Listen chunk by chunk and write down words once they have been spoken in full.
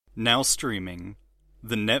Now streaming,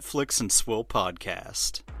 the Netflix and Swill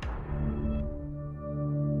podcast.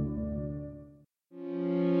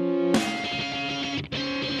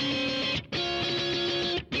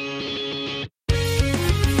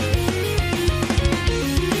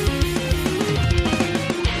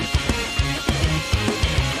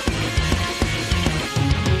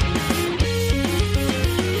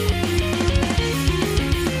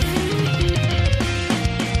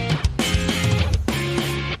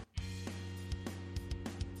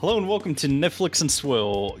 Hello and welcome to Netflix and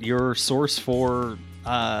Swill, your source for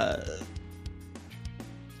hot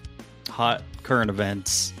current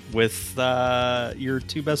events with your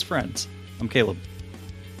two best friends. I'm Caleb.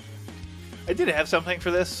 I did have something for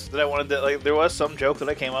this that I wanted to, like, there was some joke that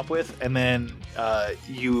I came up with, and then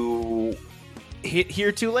you hit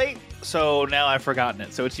here too late, so now I've forgotten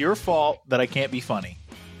it. So it's your fault that I can't be funny.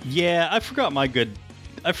 Yeah, I forgot my good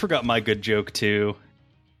joke too.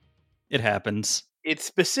 It happens. It's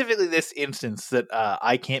specifically this instance that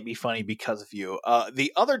I can't be funny because of you.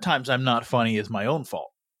 The other times I'm not funny is my own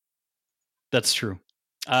fault. That's true.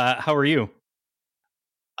 How are you?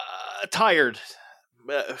 Tired.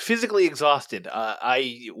 Physically exhausted.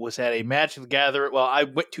 I was at a Magic the Gathering. Well, I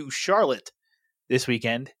went to Charlotte this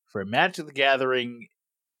weekend for a Magic the Gathering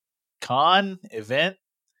con event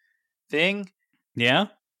thing. Yeah?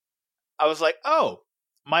 I was like, oh,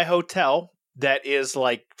 my hotel that is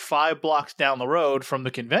like 5 blocks down the road from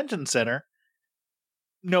the convention center.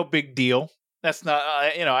 No big deal. That's not,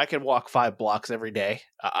 I could walk 5 blocks every day,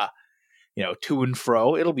 to and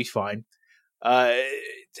fro. It'll be fine.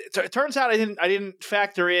 It turns out I didn't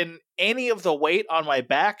factor in any of the weight on my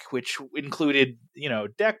back, which included,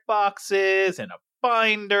 deck boxes and a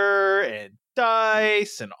binder and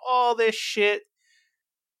dice and all this shit.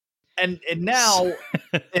 And now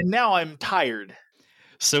I'm tired.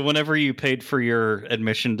 So whenever you paid for your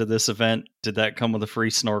admission to this event, did that come with a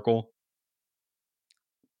free snorkel?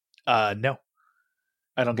 No.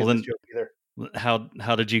 I don't get this joke either.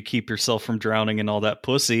 How did you keep yourself from drowning in all that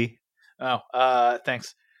pussy? Oh,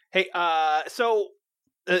 thanks. Hey, so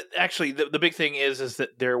actually the big thing is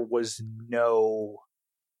that there was no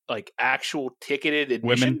like actual ticketed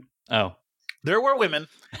admission. Women? Oh. There were women.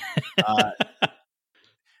 Now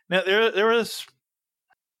there was,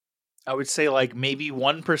 I would say, like maybe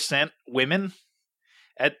 1% women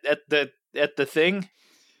at the thing.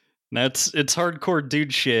 That's it's hardcore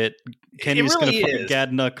dude shit. Kenny's really gonna fight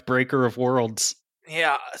Gadnuck, breaker of worlds.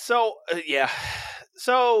 Yeah. So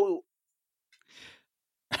So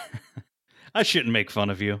I shouldn't make fun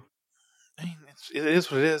of you. I mean, it is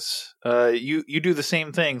what it is. You do the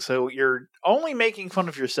same thing, so you're only making fun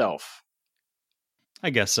of yourself. I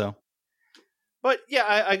guess so. But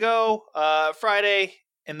yeah, I go Friday,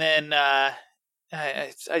 and then I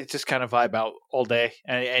just kind of vibe out all day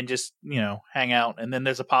and just hang out. And then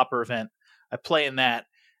there's a Pauper event. I play in that,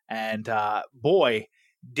 and boy,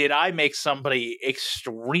 did I make somebody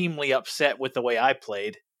extremely upset with the way I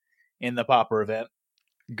played in the Pauper event.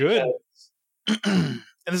 Good. And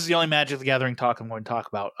this is the only Magic the Gathering talk I'm going to talk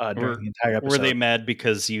about during the entire episode. Were they mad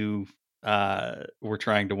because you were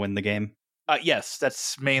trying to win the game? Yes,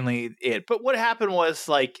 that's mainly it. But what happened was,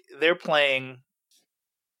 like, they're playing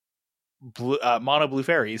mono blue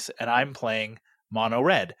fairies, and I'm playing mono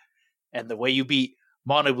red. And the way you beat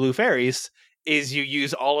mono blue fairies is you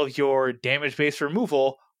use all of your damage-based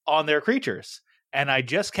removal on their creatures. And I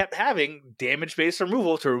just kept having damage-based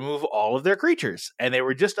removal to remove all of their creatures. And they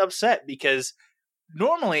were just upset because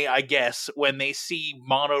normally, I guess, when they see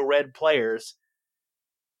mono red players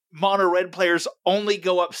only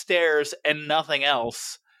go upstairs and nothing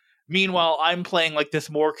else. Meanwhile, I'm playing like this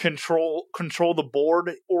more control the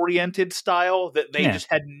board oriented style that they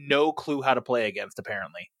just had no clue how to play against,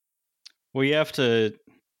 apparently. Well, you have to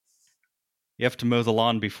mow the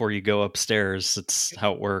lawn before you go upstairs. It's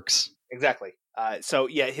how it works. Exactly. So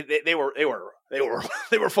yeah, they were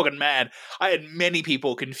fucking mad. I had many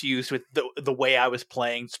people confused with the way I was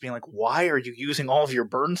playing, just being like, "Why are you using all of your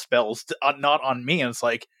burn spells not on me?" And it's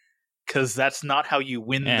like, because that's not how you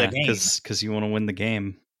win the game. Because you want to win the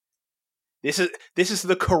game. This is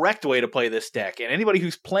the correct way to play this deck, and anybody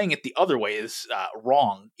who's playing it the other way is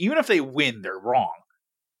wrong. Even if they win, they're wrong.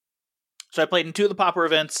 So I played in 2 of the Pauper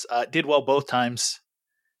events. Did well both times.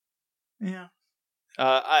 Yeah.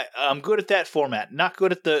 I'm good at that format. Not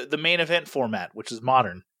good at the main event format, which is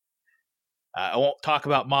Modern. I won't talk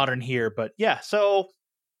about Modern here, but yeah. So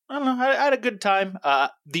I don't know. I had a good time.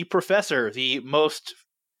 The Professor, the most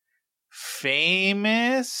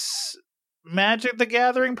famous Magic the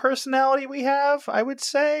Gathering personality we have, I would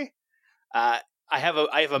say. I have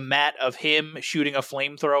a mat of him shooting a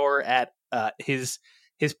flamethrower at his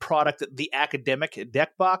his product, the Academic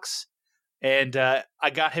Deck Box, and I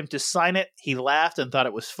got him to sign it. He laughed and thought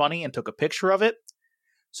it was funny and took a picture of it.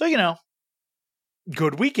 So,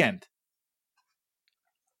 good weekend.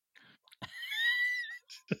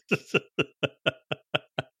 I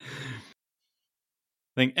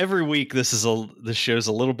think every week this show's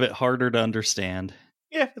a little bit harder to understand.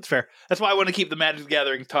 Yeah, that's fair. That's why I want to keep the Magic the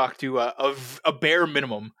Gathering talk to a bare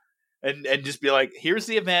minimum, and just be like, here's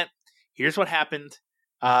the event, here's what happened.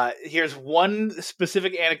 Here's one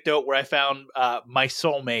specific anecdote where I found my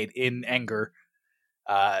soulmate in anger.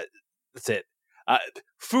 That's it.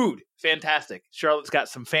 Food, fantastic. Charlotte's got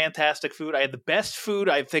some fantastic food. I had the best food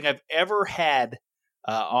I think I've ever had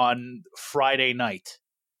on Friday night,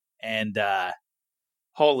 and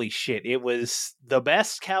holy shit, it was the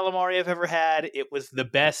best calamari I've ever had. It was the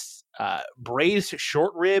best braised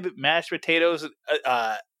short rib, mashed potatoes,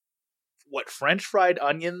 French fried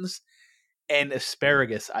onions, and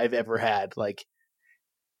asparagus I've ever had. Like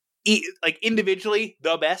individually,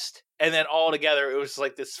 the best, and then all together, it was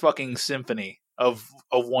like this fucking symphony of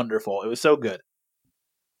wonderful. It was so good.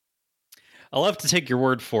 I'll have to take your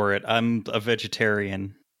word for it. I'm a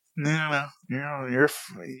vegetarian. No,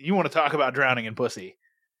 you want to talk about drowning in pussy.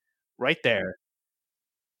 Right there.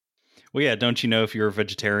 Well, yeah, don't you know if you're a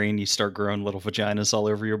vegetarian, you start growing little vaginas all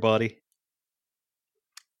over your body?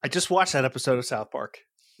 I just watched that episode of South Park.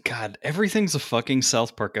 God, everything's a fucking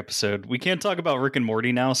South Park episode. We can't talk about Rick and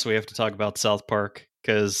Morty now, so we have to talk about South Park,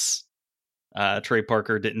 because Trey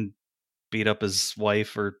Parker didn't beat up his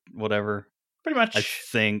wife or whatever. Pretty much. I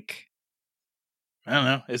think. I don't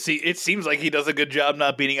know. It seems like he does a good job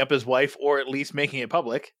not beating up his wife, or at least making it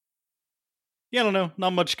public. Yeah, I don't know.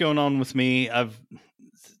 Not much going on with me. I've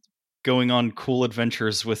going on cool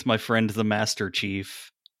adventures with my friend, the Master Chief.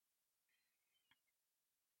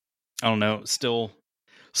 I don't know. Still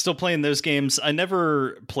playing those games. I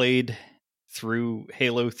never played through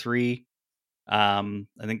Halo 3. I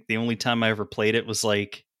think the only time I ever played it was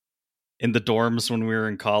like in the dorms when we were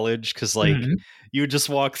in college, because like you would just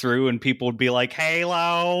walk through and people would be like,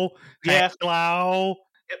 Halo, Halo.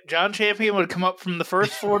 Yep, John Champion would come up from the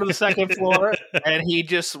first floor to the second floor, and he'd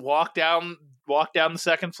just walk down the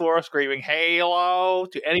second floor screaming Halo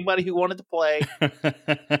to anybody who wanted to play. We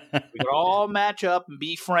could all match up and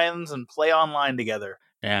be friends and play online together.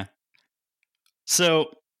 Yeah.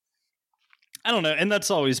 So, I don't know. And that's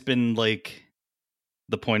always been like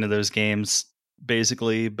the point of those games,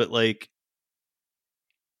 basically. But like,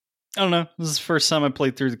 I don't know. This is the first time I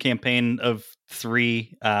played through the campaign of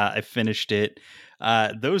 3. I finished it.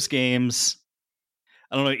 Those games,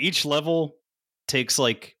 I don't know, each level takes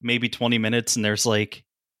like maybe 20 minutes, and there's like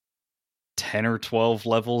 10 or 12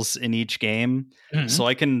 levels in each game. So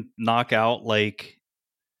I can knock out like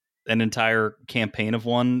an entire campaign of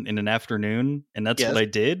one in an afternoon, and that's what I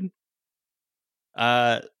did.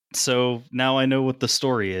 So now I know what the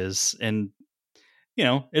story is, and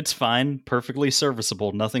it's fine, perfectly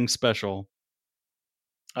serviceable, nothing special.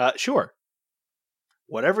 Sure.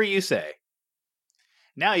 Whatever you say.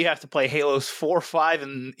 Now you have to play Halos 4, 5,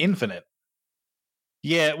 and Infinite.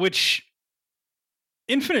 Yeah, which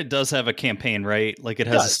Infinite does have a campaign, right? Like it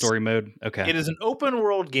has a story mode. Okay. It is an open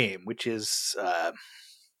world game, which is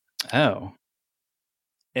an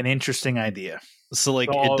interesting idea. So like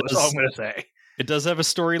that's all I'm going to say. It does have a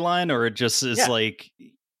storyline, or it just is like,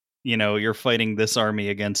 you're fighting this army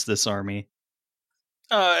against this army?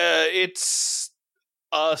 It's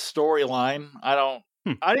a storyline. I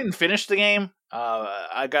didn't finish the game.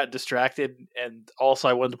 I got distracted, and also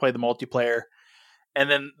I wanted to play the multiplayer. And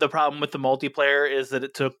then the problem with the multiplayer is that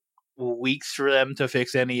it took weeks for them to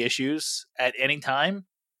fix any issues at any time.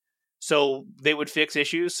 So they would fix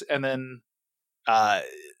issues, and then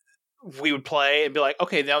we would play and be like,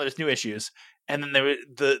 okay, now there's new issues. And then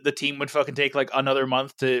the team would fucking take like another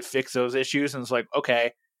month to fix those issues. And it's like,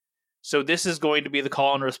 okay, so this is going to be the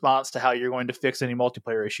call and response to how you're going to fix any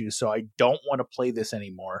multiplayer issues. So I don't want to play this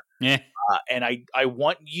anymore. Yeah. And I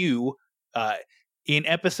want you in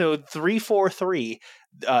episode 343,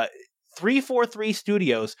 343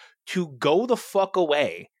 Studios to go the fuck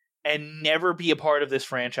away and never be a part of this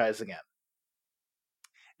franchise again.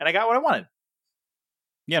 And I got what I wanted.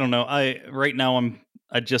 Yeah, I don't know. Right now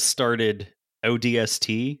I just started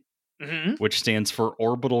ODST, which stands for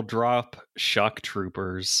Orbital Drop Shock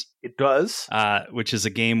Troopers. It does. Which is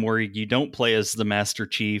a game where you don't play as the Master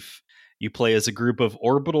Chief. You play as a group of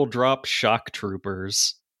Orbital Drop Shock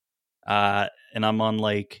Troopers. And I'm on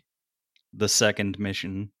like the second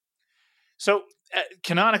mission. So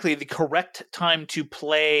canonically, the correct time to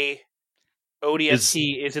play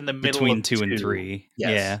ODST is in the middle between of 2 and 3.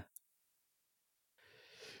 Yes. Yeah.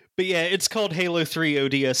 But yeah, it's called Halo 3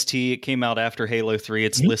 ODST. It came out after Halo 3.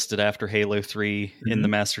 It's listed after Halo 3 in the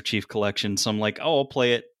Master Chief Collection. So I'm like, oh, I'll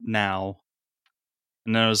play it now.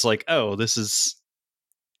 And then I was like, oh, this is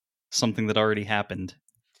something that already happened.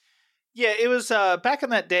 Yeah, it was back in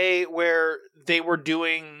that day where they were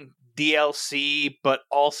doing DLC, but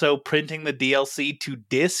also printing the DLC to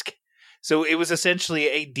disc. So it was essentially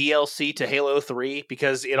a DLC to Halo 3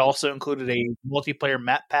 because it also included a multiplayer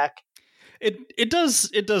map pack. It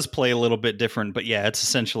does play a little bit different, but yeah, it's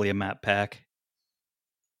essentially a map pack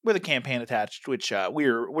with a campaign attached, which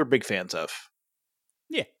we're big fans of.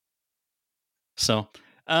 Yeah. So,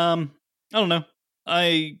 I don't know.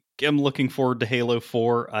 I am looking forward to Halo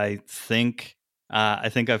 4. I think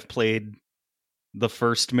I've played the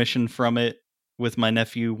first mission from it with my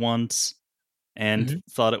nephew once and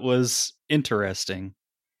thought it was interesting.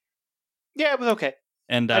 Yeah, it was okay.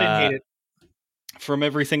 And I didn't hate it. From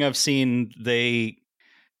everything I've seen, they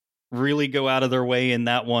really go out of their way in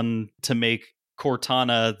that one to make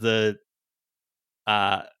Cortana the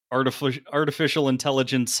artificial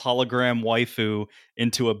intelligence hologram waifu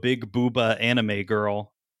into a big booba anime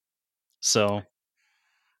girl. So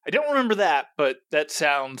I don't remember that, but that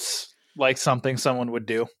sounds like something someone would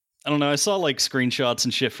do. I don't know. I saw like screenshots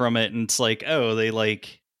and shit from it, and it's like, oh, they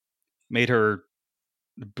like made her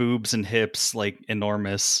boobs and hips like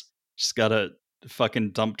enormous. She's got a fucking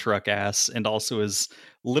dump truck ass, and also is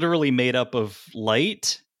literally made up of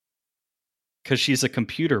light because she's a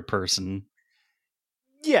computer person.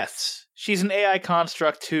 Yes, she's an AI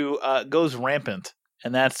construct who goes rampant,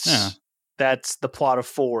 and that's the plot of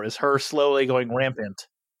 4, is her slowly going rampant.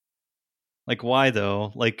 Like, why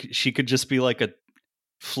though? Like, she could just be like a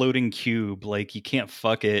floating cube. Like, you can't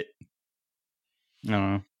fuck it. I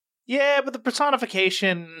don't know. Yeah, but the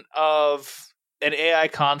personification of an AI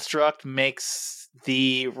construct makes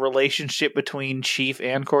the relationship between Chief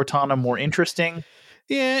and Cortana more interesting.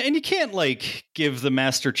 Yeah, and you can't, like, give the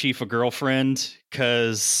Master Chief a girlfriend,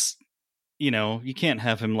 because, you know, you can't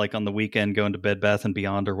have him, like, on the weekend going to Bed Bath &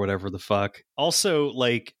 Beyond or whatever the fuck. Also,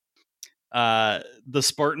 like, the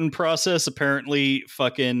Spartan process apparently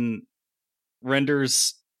fucking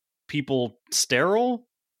renders people sterile.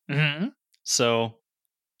 Mm-hmm. So,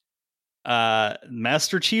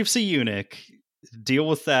 Master Chief's a eunuch. Deal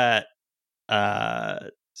with that.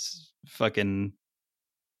 Fucking,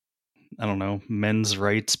 I don't know, men's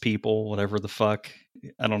rights people, whatever the fuck.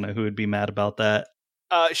 I don't know who would be mad about that.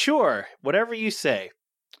 Sure, whatever you say.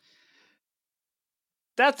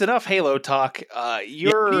 That's enough Halo talk. I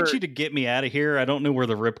need you to get me out of here. I don't know where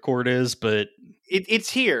the ripcord is, but it's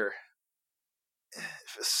here,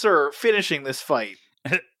 sir. Finishing this fight.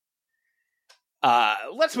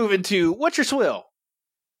 Let's move into What's Your Swill?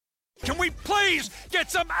 Can we please get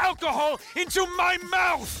some alcohol into my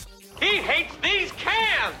mouth? He hates these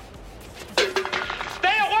cans!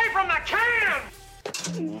 Stay away from the can!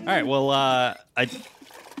 All right, well, I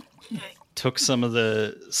took some of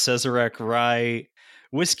the Sazerac rye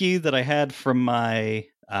whiskey that I had from my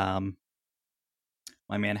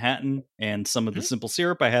my Manhattan and some of the simple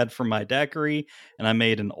syrup I had from my daiquiri, and I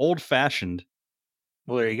made an old-fashioned.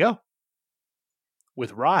 Well, there you go.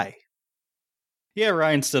 With rye. Yeah,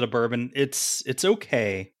 rye instead of bourbon. It's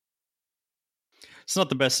okay. It's not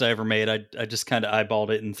the best I ever made. I just kind of eyeballed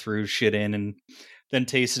it and threw shit in and then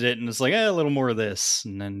tasted it and it's like, a little more of this.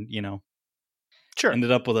 And then, you know, sure.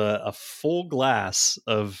 Ended up with a full glass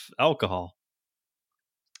of alcohol.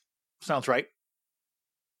 Sounds right.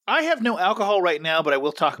 I have no alcohol right now, but I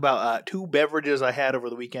will talk about 2 beverages I had over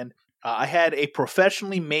the weekend. I had a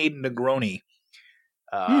professionally made Negroni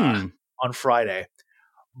on Friday.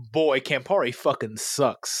 Boy, Campari fucking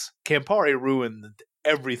sucks. Campari ruined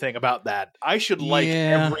everything about that. I should like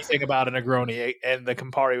everything about a Negroni, and the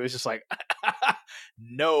Campari was just like,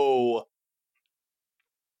 no.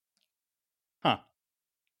 Huh.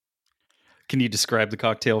 Can you describe the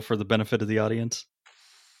cocktail for the benefit of the audience?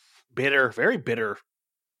 Bitter, very bitter.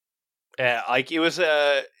 Like it was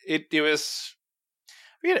it was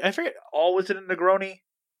I forget all was in a Negroni.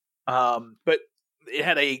 But it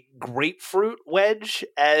had a grapefruit wedge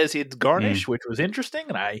as its garnish, which was interesting,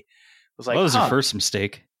 and I was like, what was your first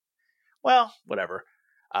mistake? Well, whatever.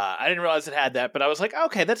 I didn't realize it had that, but I was like,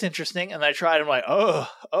 okay, that's interesting. And I tried, and I'm like,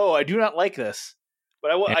 oh, I do not like this.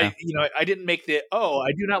 But I didn't make the,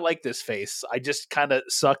 I do not like this face. I just kind of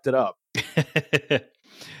sucked it up. I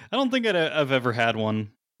don't think I've ever had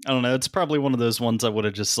one. I don't know. It's probably one of those ones I would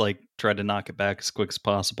have just like tried to knock it back as quick as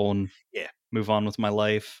possible and move on with my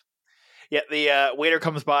life. Yeah, the waiter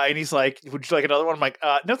comes by and he's like, "Would you like another one?" I'm like,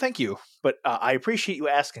 "No, thank you, but I appreciate you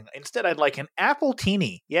asking. Instead, I'd like an apple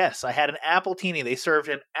teeny." Yes, I had an apple teeny. They served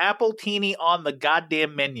an apple teeny on the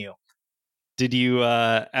goddamn menu. Did you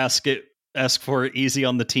ask for it easy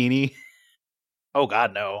on the teeny? Oh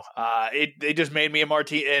God, no! They just made me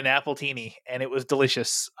an apple teeny, and it was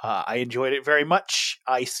delicious. I enjoyed it very much.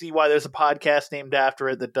 I see why there's a podcast named after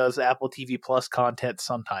it that does Apple TV Plus content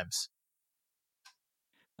sometimes.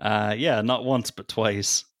 Yeah, not once but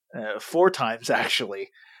twice. 4 times actually,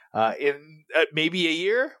 in maybe a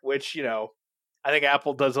year. Which I think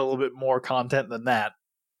Apple does a little bit more content than that.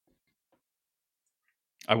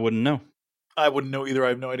 I wouldn't know. I wouldn't know either. I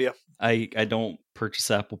have no idea. I don't purchase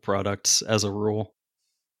Apple products as a rule.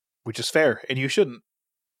 Which is fair, and you shouldn't.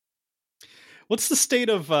 What's the state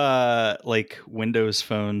of like Windows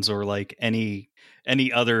phones or like any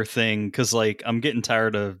other thing? Because like I'm getting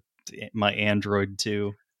tired of my Android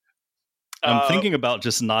too. I'm thinking about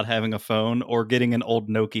just not having a phone or getting an old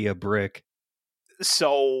Nokia brick.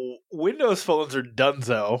 So Windows phones are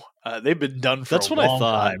donezo. They've been done for That's a what long I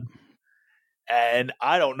thought. time. And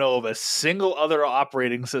I don't know of a single other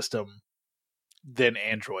operating system than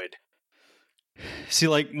Android. See,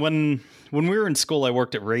 like when we were in school, I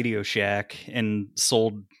worked at Radio Shack and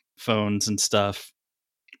sold phones and stuff.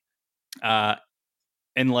 And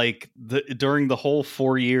like during the whole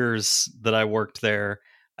 4 years that I worked there,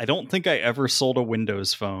 I don't think I ever sold a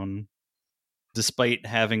Windows phone, despite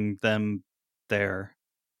having them there.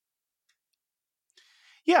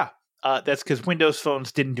 Yeah, that's because Windows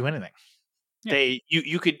phones didn't do anything. Yeah.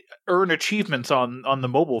 You could earn achievements on the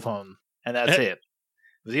mobile phone, and that's it. It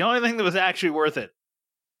was the only thing that was actually worth it.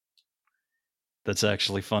 That's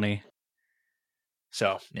actually funny.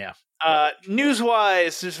 So, yeah.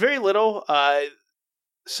 News-wise, there's very little.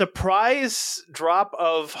 Surprise drop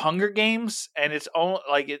of Hunger Games, and it's only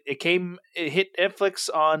like it hit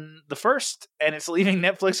Netflix on the 1st, and it's leaving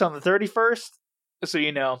Netflix on the 31st. So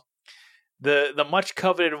the much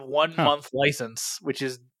coveted 1 month license, which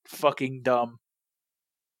is fucking dumb.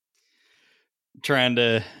 Trying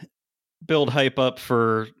to build hype up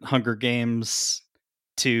for Hunger Games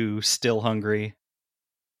 2, Still Hungry.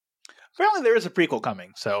 Apparently there is a prequel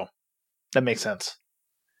coming, so that makes sense.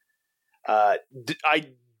 I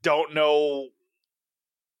don't know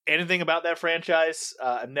anything about that franchise.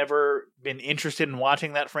 I've never been interested in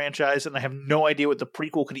watching that franchise, and I have no idea what the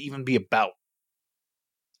prequel could even be about.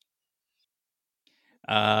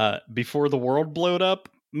 Before the world blowed up,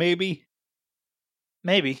 maybe?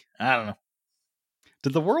 Maybe. I don't know.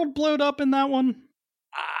 Did the world blow up in that one?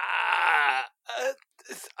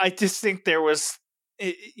 I just think there was...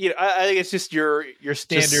 I think it's just your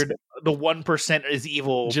standard. The 1% is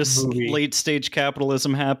evil. Just movie. Late stage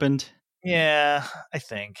capitalism happened. Yeah, I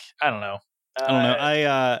think. I don't know.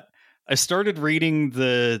 I started reading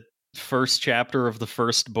the first chapter of the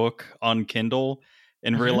first book on Kindle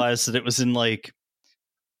and realized that it was in like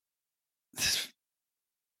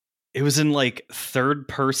third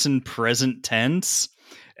person present tense,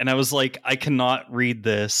 and I was like, I cannot read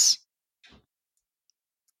this.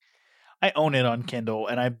 I own it on Kindle,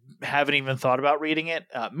 and I haven't even thought about reading it,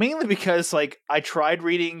 mainly because like I tried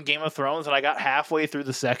reading Game of Thrones, and I got halfway through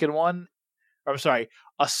the second one. I'm sorry,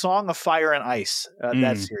 A Song of Fire and Ice,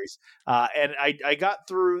 that series, and I got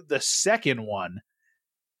through the second one,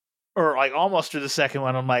 or like almost through the second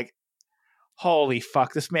one. I'm like, holy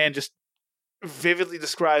fuck, this man just vividly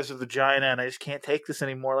describes a vagina, and I just can't take this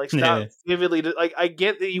anymore. Like, stop vividly. Like, I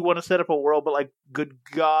get that you want to set up a world, but like, good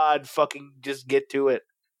God, fucking just get to it.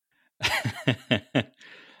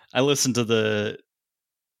 I listened to the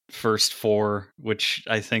first 4, which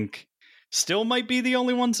I think still might be the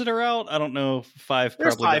only ones that are out. I don't know. 5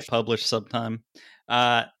 probably got published sometime.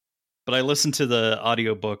 But I listened to the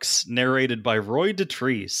audiobooks narrated by Roy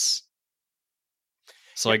Dotrice.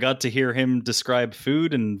 So I got to hear him describe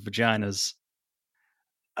food and vaginas.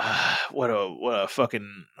 What a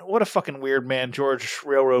fucking weird man George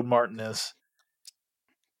Railroad Martin is.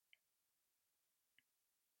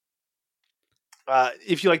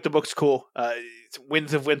 If you like the books, cool.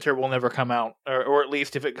 Winds of Winter will never come out, or at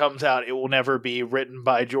least if it comes out, it will never be written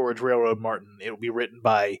by George Railroad Martin. It will be written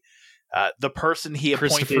by the person he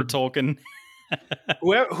appointed, Christopher Tolkien.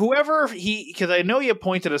 whoever he, because I know he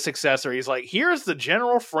appointed a successor. He's like, here's the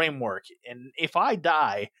general framework, and if I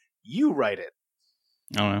die, you write it.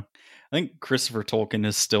 I don't know. I think Christopher Tolkien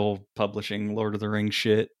is still publishing Lord of the Rings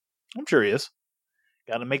shit. I'm sure he is.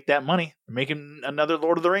 Got to make that money. They're making another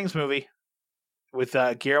Lord of the Rings movie with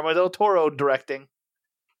Guillermo del Toro directing.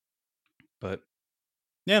 But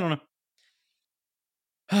yeah, I don't know.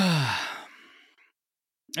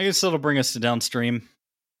 I guess that'll bring us to Downstream.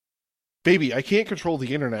 Baby, I can't control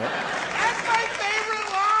the internet. That's my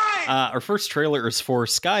favorite line! Our first trailer is for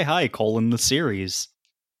Sky High: the series.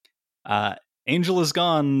 Angel is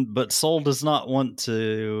gone, but Soul does not want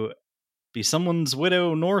to be someone's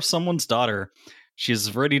widow nor someone's daughter. She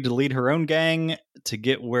is ready to lead her own gang to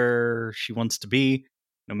get where she wants to be,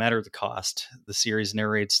 no matter the cost. The series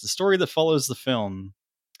narrates the story that follows the film.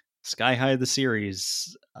 Sky High, the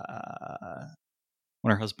series.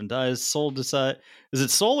 When her husband dies, Soul decides... Is it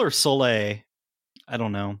Soul or Soleil? I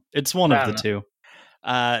don't know. It's one of the two.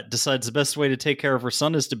 Decides the best way to take care of her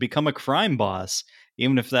son is to become a crime boss,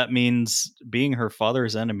 even if that means being her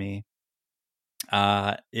father's enemy.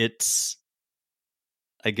 It's,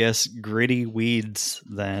 I guess, gritty Weeds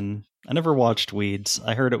then. I never watched Weeds.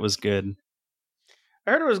 I heard it was good.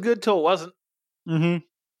 I heard it was good till it wasn't. Mm-hmm.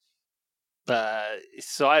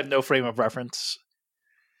 So I have no frame of reference.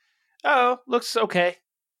 Oh, looks okay.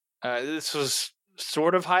 This was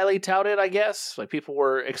sort of highly touted, I guess. Like, people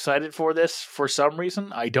were excited for this for some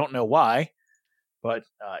reason. I don't know why. But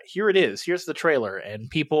here it is. Here's the trailer. And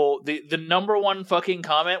people, the number one fucking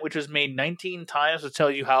comment, which was made 19 times to tell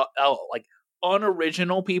you how like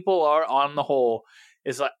unoriginal people are on the whole,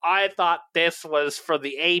 is like, I thought this was for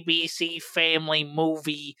the ABC Family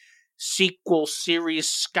movie sequel series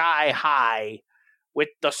Sky High with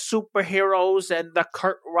the superheroes and the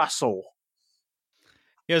Kurt Russell.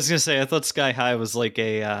 Yeah, I was gonna say, I thought Sky High was like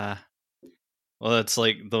a well, that's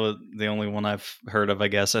like the only one I've heard of, I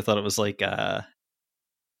guess. I thought it was like a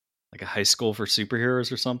high school for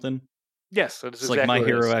superheroes or something. Yes, it's exactly like My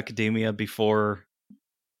Hero Academia before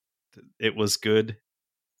it was good.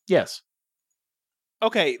 Yes.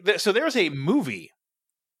 Okay, so there's a movie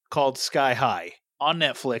called Sky High on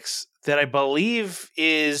Netflix that I believe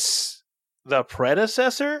is the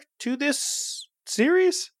predecessor to this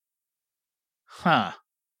series? Huh.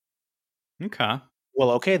 Okay. Well,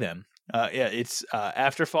 okay then. Yeah, it's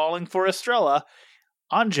after falling for Estrella,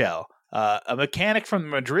 Angel, a mechanic from the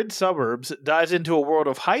Madrid suburbs, dives into a world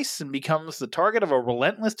of heists and becomes the target of a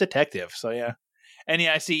relentless detective. So yeah. And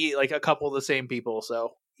yeah, I see like a couple of the same people,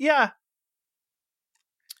 so yeah.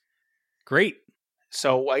 Great.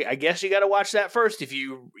 So I guess you got to watch that first if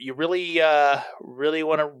you really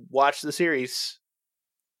want to watch the series.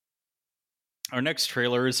 Our next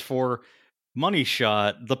trailer is for Money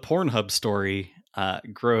Shot, the Pornhub story.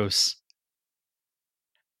 Gross.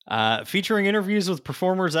 Featuring interviews with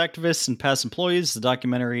performers, activists, and past employees, the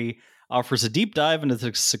documentary offers a deep dive into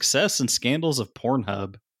the success and scandals of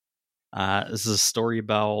Pornhub. This is a story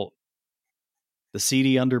about the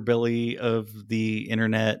seedy underbelly of the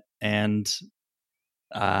internet and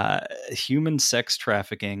human sex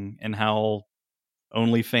trafficking and how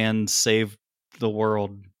OnlyFans saved the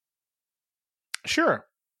world. Sure.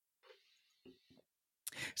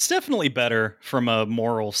 It's definitely better from a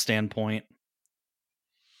moral standpoint.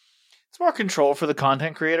 It's more control for the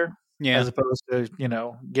content creator. Yeah. As opposed to,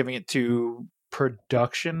 giving it to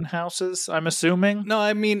production houses, I'm assuming. No,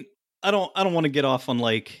 I mean, I don't want to get off on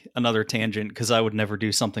like another tangent because I would never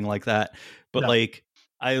do something like that. But like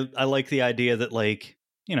I like the idea that like,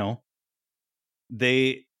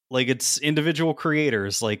 they like it's individual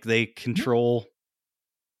creators, like they control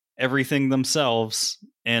everything themselves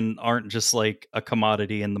and aren't just like a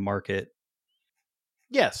commodity in the market.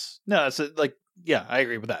 Yes. No, it's yeah, I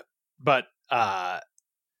agree with that. But I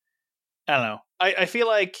don't know. I feel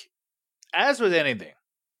like, as with anything,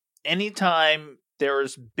 anytime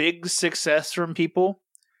there's big success from people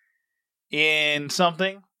in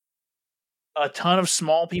something, a ton of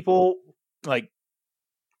small people like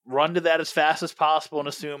run to that as fast as possible and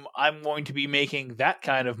assume I'm going to be making that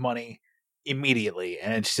kind of money immediately.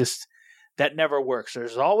 And it's just, that never works.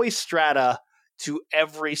 There's always strata to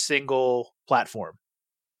every single platform.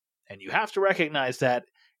 And you have to recognize that,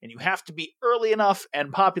 and you have to be early enough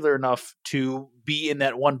and popular enough to be in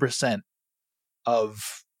that 1%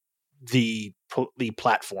 of the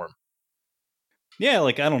platform. Yeah,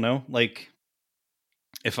 like, I don't know. Like,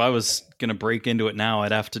 if I was going to break into it now,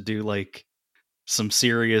 I'd have to do, like, some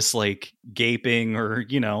serious, like, gaping or,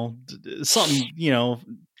 something,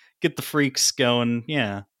 get the freaks going.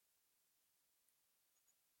 Yeah.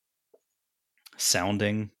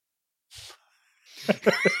 Sounding.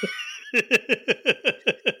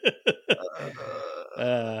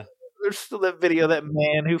 There's still that video of that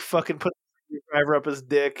man who fucking put the driver up his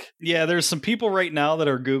dick. Yeah, there's some people right now that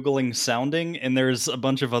are Googling sounding, and there's a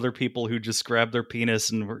bunch of other people who just grabbed their penis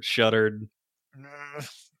and were shuddered.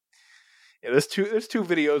 Yeah, there's two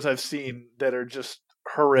videos I've seen that are just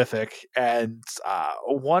horrific, and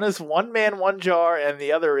one is one man, one jar, and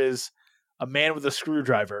the other is a man with a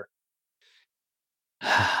screwdriver.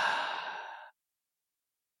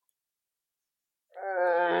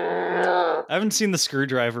 I haven't seen the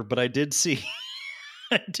screwdriver, but I did see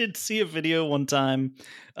I did see a video one time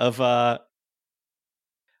of a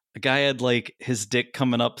guy had like his dick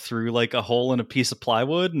coming up through like a hole in a piece of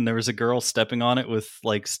plywood, and there was a girl stepping on it with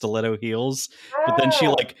like stiletto heels, but then she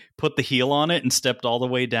like put the heel on it and stepped all the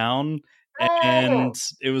way down, and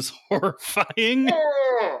it was horrifying.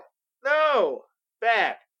 No,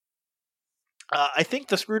 bad. I think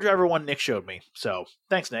the screwdriver one Nick showed me. So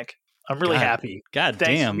thanks, Nick. I'm really happy. God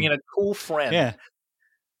Thanks damn. for being a cool friend.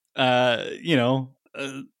 Yeah.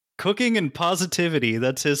 Cooking and positivity,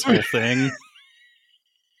 that's his whole thing.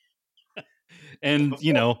 And,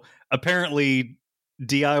 apparently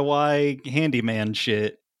DIY handyman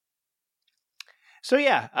shit. So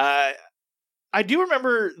yeah, I do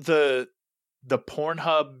remember the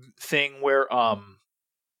Pornhub thing where a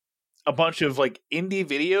bunch of like indie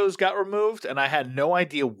videos got removed, and I had no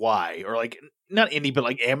idea why, or like not indie, but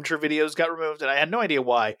like amateur videos got removed, and I had no idea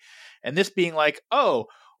why. And this being like, oh,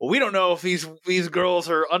 well, we don't know if these girls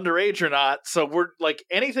are underage or not, so we're like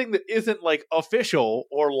anything that isn't like official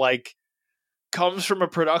or like comes from a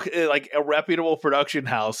reputable production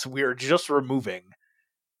house, we are just removing.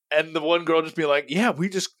 And the one girl just be like, yeah, we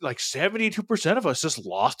just like 72% of us just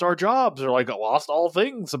lost our jobs or like lost all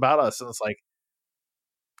things about us. And it's like,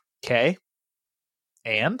 okay.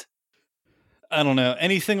 And I don't know.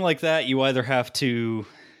 Anything like that, you either have to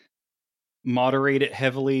moderate it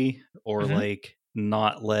heavily or like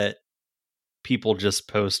not let people just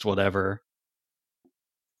post whatever.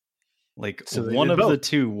 Like So one of the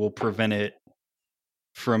two will prevent it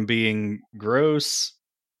from being gross,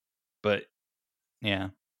 but yeah.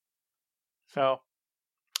 So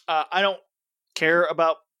I don't care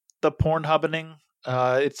about the Pornhubbing.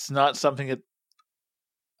 It's not something that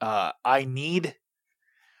I need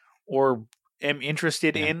or am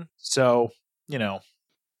interested in. So,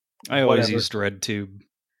 I always used RedTube.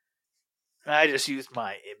 I just used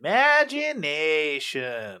my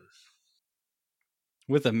imagination.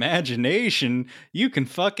 With imagination, you can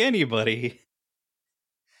fuck anybody.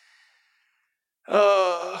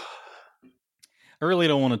 I really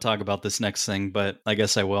don't want to talk about this next thing, but I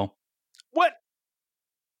guess I will. What?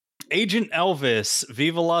 Agent Elvis,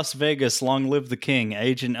 Viva Las Vegas, Long Live the King.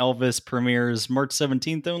 Agent Elvis premieres March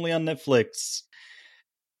 17th only on Netflix.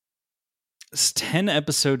 This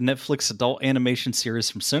 10-episode Netflix adult animation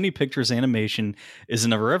series from Sony Pictures Animation is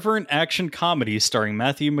an irreverent action comedy starring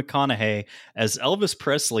Matthew McConaughey as Elvis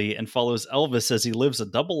Presley and follows Elvis as he lives a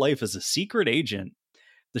double life as a secret agent.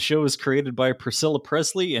 The show was created by Priscilla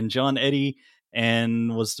Presley and John Eddy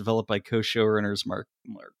and was developed by co-showrunners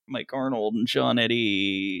Mike Arnold and John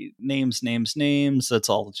Eddy. Names. That's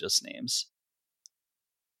all just names.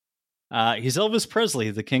 He's Elvis Presley,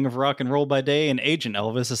 the king of rock and roll by day, and Agent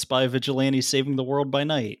Elvis, a spy vigilante saving the world by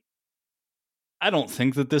night. I don't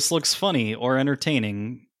think that this looks funny or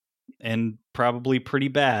entertaining, and probably pretty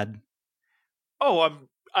bad. Oh,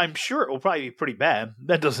 I'm sure it will probably be pretty bad.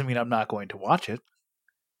 That doesn't mean I'm not going to watch it.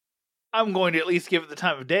 I'm going to at least give it the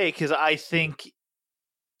time of day because I think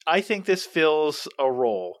this fills a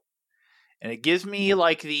role, and it gives me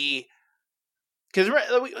like because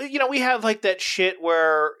we have like that shit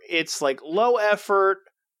where it's like low effort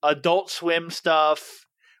Adult Swim stuff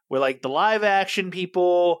where like the live action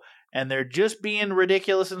people and they're just being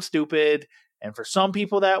ridiculous and stupid, and for some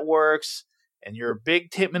people that works, and you're a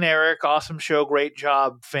big Tim and Eric awesome show great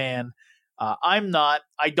job fan. I'm not.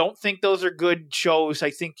 I don't think those are good shows. I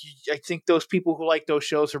think those people who like those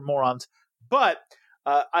shows are morons. But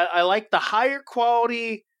I like the higher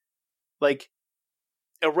quality, like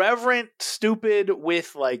irreverent, stupid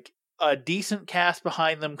with like a decent cast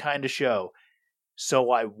behind them kind of show. So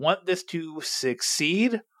I want this to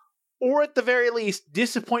succeed, or at the very least,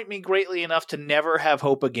 disappoint me greatly enough to never have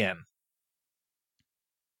hope again.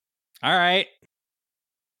 All right.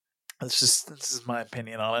 This is my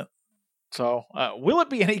opinion on it. So, will it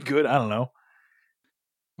be any good? I don't know.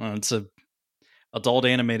 Well, it's a adult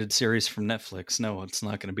animated series from Netflix. No, it's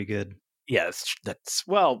not going to be good. Yeah, that's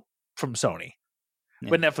from Sony.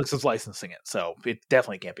 Yeah. But Netflix is licensing it, so it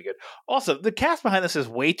definitely can't be good. Also, the cast behind this is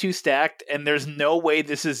way too stacked, and there's no way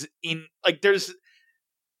this is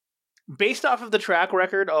based off of the track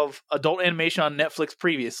record of adult animation on Netflix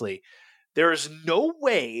previously, there's no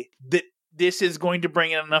way that this is going to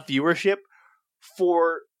bring in enough viewership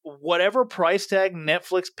for whatever price tag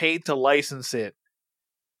Netflix paid to license it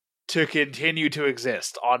to continue to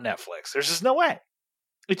exist on Netflix. There's just no way.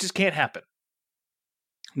 It just can't happen.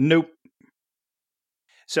 Nope.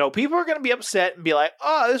 So people are going to be upset and be like,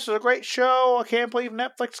 oh, this is a great show. I can't believe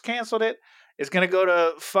Netflix canceled it. It's going to go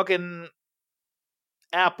to fucking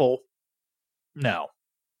Apple. No.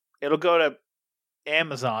 It'll go to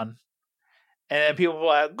Amazon. And then people will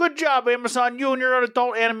like, good job, Amazon, you and your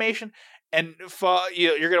adult animation. And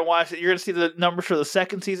you're going to watch it. You're going to see the numbers for the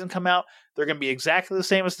second season come out. They're going to be exactly the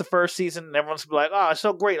same as the first season. And everyone's going to be like, oh, it's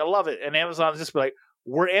so great. I love it. And Amazon's just be like,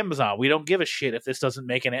 we're Amazon. We don't give a shit if this doesn't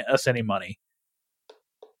make us any money.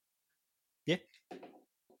 Yeah.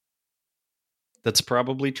 That's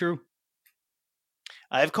probably true.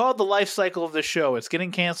 I've called the life cycle of the show. It's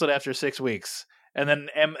getting canceled after 6 weeks. And then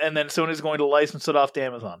Sony's going to license it off to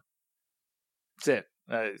Amazon. That's it.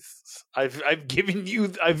 I've given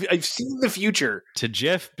you. I've seen the future. To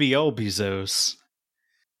Jeff Bezos.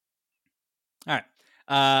 All right.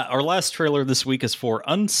 Our last trailer this week is for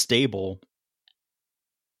Unstable.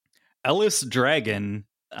 Ellis Dragon,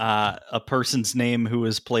 a person's name who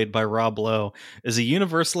is played by Rob Lowe, is a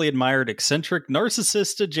universally admired, eccentric,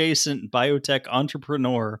 narcissist-adjacent biotech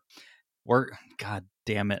entrepreneur. God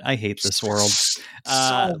damn it, I hate this world.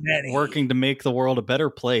 So many. Working to make the world a better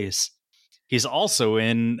place. He's also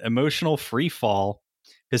in Emotional Freefall.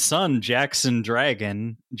 His son, Jackson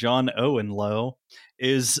Dragon, John Owen Lowe,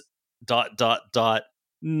 is ...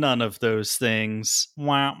 none of those things.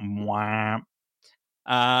 Wah, wah.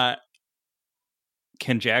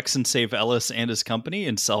 Can Jackson save Ellis and his company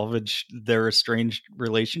and salvage their estranged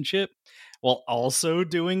relationship while also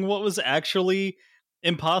doing what was actually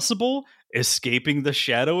impossible? Escaping the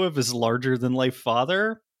shadow of his larger-than-life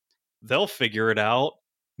father? They'll figure it out.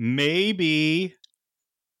 Maybe.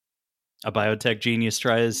 A biotech genius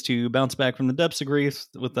tries to bounce back from the depths of grief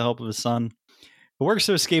with the help of his son, who works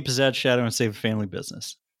to escape his dad's shadow and save a family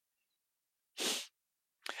business.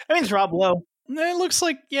 I mean, it's Rob Lowe. It looks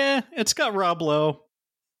like, yeah, it's got Rob Lowe,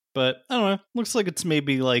 but I don't know. Looks like it's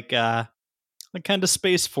maybe like kind of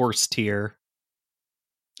Space Force tier.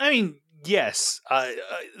 I mean, yes.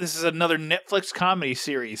 This is another Netflix comedy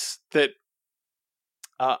series that,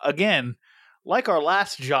 again, like our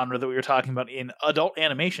last genre that we were talking about in adult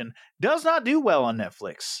animation, does not do well on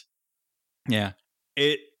Netflix. Yeah.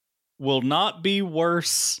 It will not be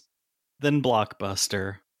worse than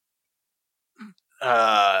Blockbuster.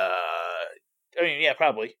 I mean, yeah,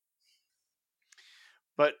 probably.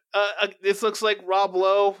 But this looks like Rob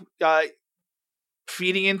Lowe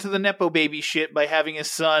feeding into the Nepo baby shit by having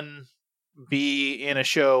his son be in a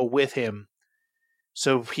show with him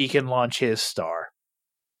so he can launch his star.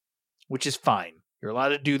 Which is fine. You're allowed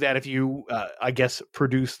to do that if you, I guess,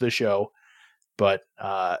 produce the show. But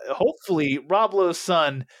hopefully Rob Lowe's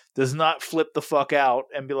son does not flip the fuck out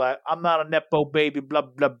and be like, I'm not a Nepo baby, blah,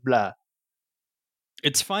 blah, blah.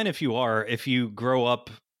 It's fine if you are. If you grow up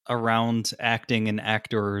around acting and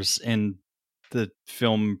actors in the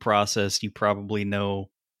film process, you probably know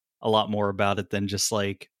a lot more about it than just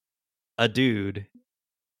like a dude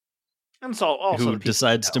And so also who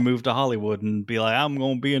decides to move to Hollywood and be like, I'm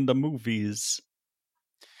going to be in the movies.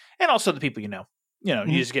 And also the people you know. You know,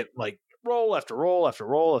 you just get like roll after roll after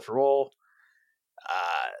roll after roll.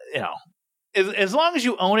 You know, as long as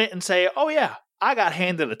you own it and say, oh yeah, I got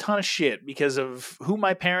handed a ton of shit because of who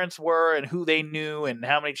my parents were and who they knew and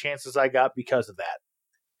how many chances I got because of that.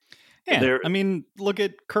 Yeah, I mean, look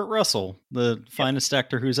at Kurt Russell, the finest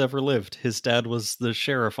actor who's ever lived. His dad was the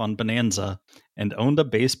sheriff on Bonanza and owned a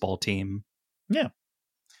baseball team. Yeah.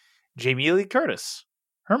 Jamie Lee Curtis.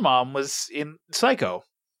 Her mom was in Psycho.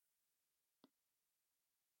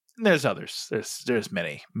 And there's others. There's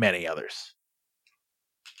many, many others.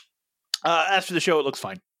 As for the show, it looks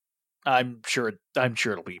fine. I'm sure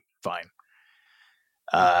it'll be fine.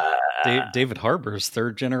 David Harbour's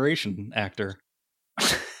third generation actor.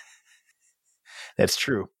 That's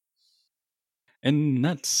true. And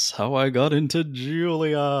that's how I got into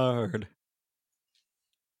Juilliard.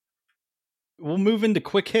 We'll move into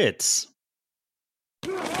quick hits.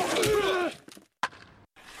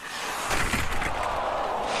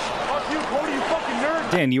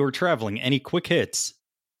 Dan, you were traveling. Any quick hits?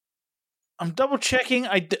 I'm double checking.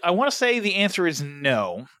 I want to say the answer is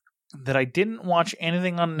no. That I didn't watch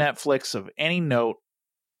anything on Netflix of any note.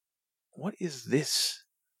 What is this?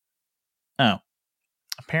 Oh.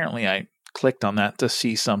 Apparently I clicked on that to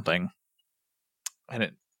see something. And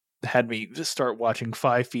it had me just start watching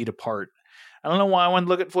 5 Feet Apart. I don't know why I wanted to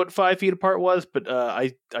look at what 5 Feet Apart was, but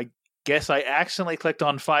I guess I accidentally clicked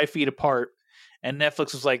on 5 Feet Apart, and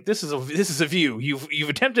Netflix was like, "This is a view. You've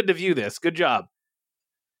attempted to view this. Good job."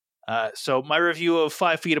 So my review of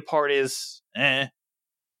 5 Feet Apart is, eh.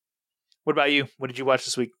 What about you? What did you watch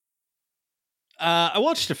this week? I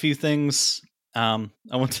watched a few things. I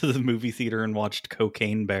went to the movie theater and watched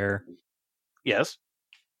Cocaine Bear. Yes,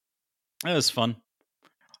 it was fun.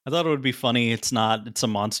 I thought it would be funny. It's not. It's a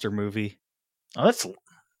monster movie. Oh, that's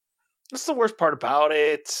the worst part about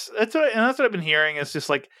it. That's what I've been hearing. Is just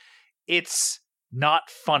like it's not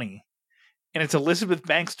funny. And it's Elizabeth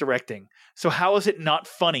Banks directing. So how is it not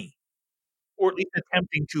funny? Or at least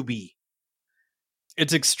attempting to be.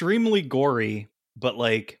 It's extremely gory, but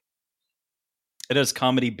like it has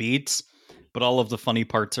comedy beats, but all of the funny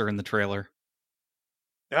parts are in the trailer.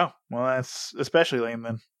 Oh, well, that's especially lame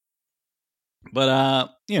then. But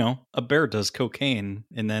a bear does cocaine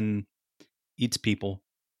and then eats people.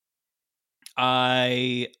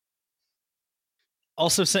 I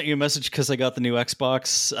also sent you a message because I got the new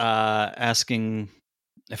Xbox asking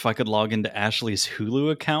if I could log into Ashley's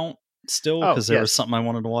Hulu account still, because there was something I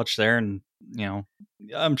wanted to watch there, and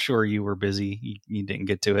I'm sure you were busy. You didn't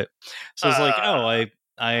get to it. So I was like,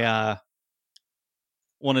 I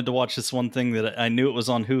wanted to watch this one thing that I knew it was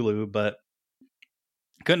on Hulu, but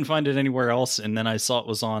couldn't find it anywhere else. And then I saw it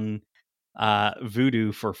was on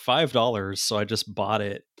Vudu for $5, so I just bought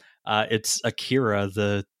it. It's Akira,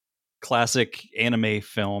 the classic anime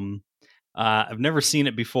film. I've never seen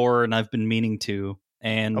it before, and I've been meaning to.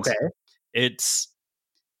 And it's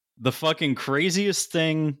the fucking craziest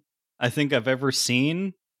thing I think I've ever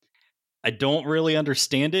seen. I don't really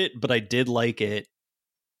understand it, but I did like it.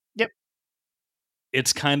 Yep.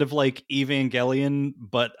 It's kind of like Evangelion,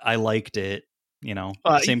 but I liked it.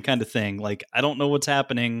 Same kind of thing. Like, I don't know what's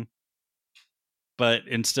happening, but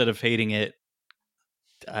instead of hating it,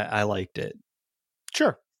 I liked it.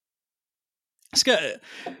 Sure. It's got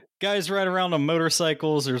guys ride around on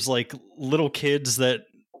motorcycles. There's like little kids that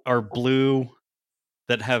are blue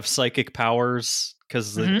that have psychic powers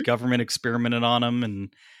because the government experimented on them.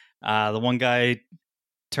 And the one guy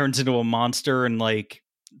turns into a monster and like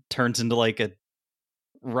turns into like a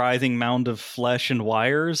writhing mound of flesh and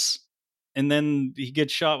wires. And then he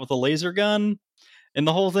gets shot with a laser gun, and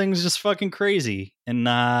the whole thing's just fucking crazy. And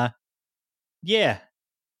yeah.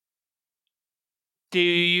 Do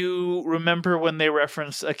you remember when they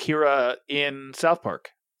referenced Akira in South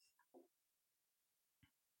Park?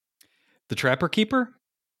 The Trapper Keeper?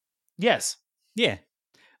 Yes. Yeah.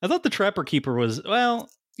 I thought the Trapper Keeper was,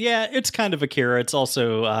 it's kind of Akira. It's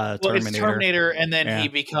also Terminator. Well, it's Terminator, and then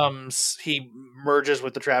he merges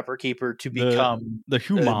with the Trapper Keeper to become the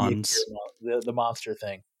humans. The monster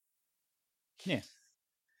thing. Yeah.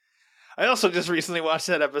 I also just recently watched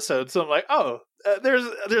that episode, so I'm like,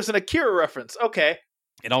 there's an Akira reference. Okay.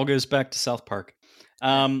 It all goes back to South Park.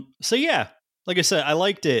 So yeah, like I said, I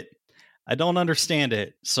liked it. I don't understand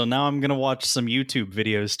it, so now I'm going to watch some YouTube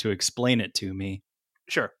videos to explain it to me.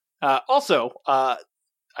 Sure. Also, I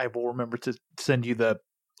will remember to send you the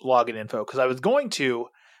login info, because I was going to,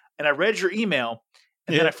 and I read your email,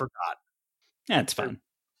 and then I forgot. Yeah, it's fine.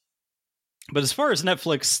 But as far as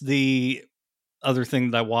Netflix, the other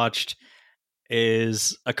thing that I watched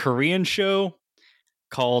is a Korean show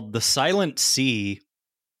called The Silent Sea.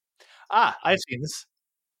 I've seen this.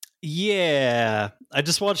 Yeah, I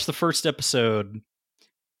just watched the first episode,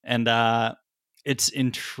 and it's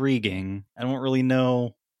intriguing. I don't really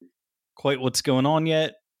know quite what's going on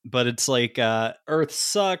yet, but it's like Earth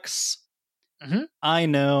sucks. Mm-hmm. I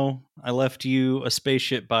know. I left you a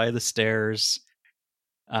spaceship by the stairs.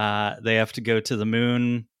 They have to go to the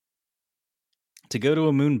moon to go to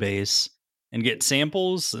a moon base and get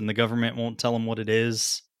samples, and the government won't tell them what it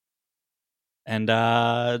is. And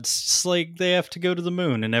it's just like they have to go to the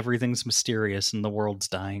moon, and everything's mysterious, and the world's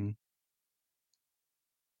dying.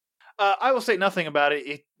 I will say nothing about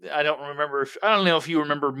it. I don't remember. I don't know if you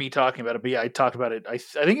remember me talking about it, but yeah, I talked about it. I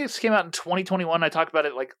think it came out in 2021. I talked about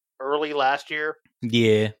it like early last year.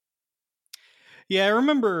 Yeah. I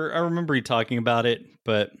remember you talking about it,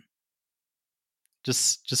 but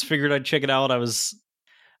just figured I'd check it out.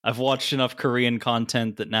 I've watched enough Korean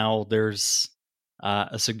content that now there's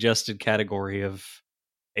a suggested category of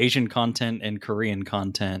Asian content and Korean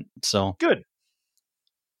content. So good.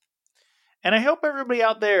 And I hope everybody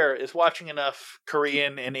out there is watching enough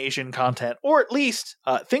Korean and Asian content, or at least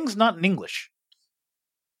things not in English.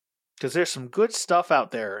 Because there's some good stuff out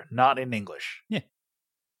there not in English. Yeah.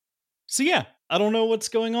 So yeah, I don't know what's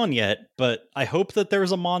going on yet, but I hope that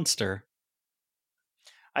there's a monster.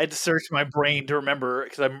 I had to search my brain to remember,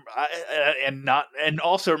 because and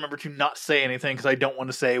also remember to not say anything, because I don't want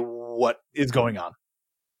to say what is going on.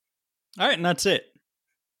 All right, and that's it.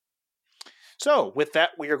 So, with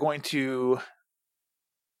that, we are going to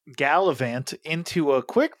gallivant into a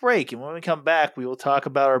quick break, and when we come back, we will talk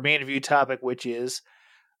about our main review topic, which is,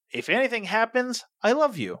 if anything happens, I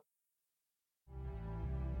love you.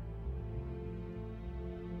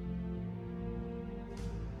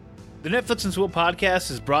 The Netflix and Swill podcast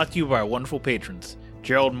is brought to you by our wonderful patrons: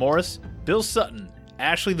 Gerald Morris, Bill Sutton,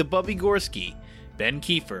 Ashley the Bubby Gorski, Ben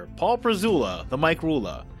Kiefer, Paul Prezula, the Mike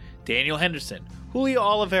Rula, Daniel Henderson, Julio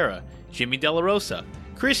Oliveira, Jimmy De La Rosa,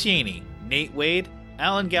 Chris Yaney, Nate Wade,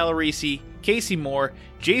 Alan Gallerisi, Casey Moore,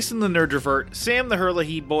 Jason the Nerdrovert, Sam the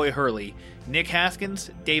Hurley Boy Hurley, Nick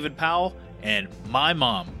Haskins, David Powell, and my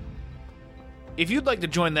mom. If you'd like to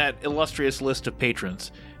join that illustrious list of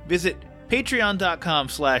patrons, visit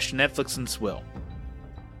patreon.com/NetflixandSwill.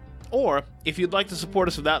 Or, if you'd like to support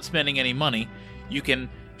us without spending any money, you can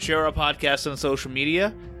share our podcast on social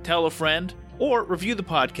media, tell a friend, or review the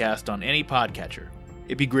podcast on any podcatcher.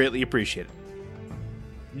 It'd be greatly appreciated.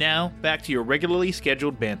 Now, back to your regularly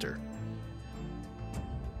scheduled banter.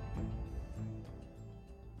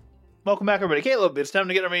 Welcome back, everybody. Caleb, it's time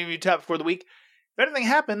to get our review top for the week. If anything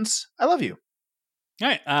happens, I love you. All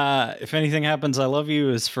right. If anything happens, I love you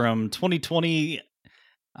is from 2020.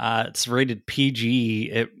 It's rated PG.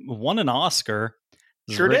 It won an Oscar. It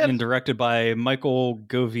was Sure written did. and directed by Michael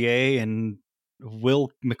Govier and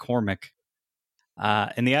Will McCormick.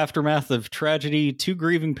 In the aftermath of tragedy, two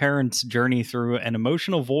grieving parents journey through an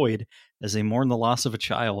emotional void as they mourn the loss of a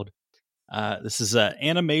child. This is an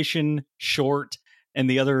animation short, and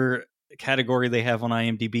the other category they have on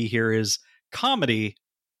IMDb here is comedy.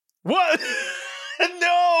 What?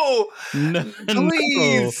 No! No,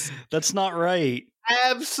 Please! that's not right.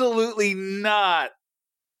 Absolutely not.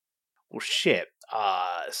 Well, shit.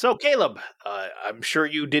 So, Caleb, I'm sure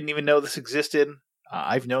you didn't even know this existed.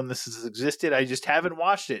 I've known this has existed. I just haven't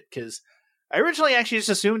watched it because I originally actually just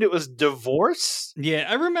assumed it was Divorce. Yeah,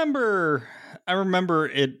 I remember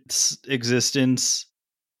its existence,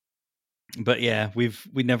 but yeah, we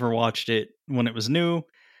never watched it when it was new.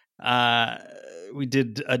 We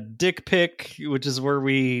did a dick pic, which is where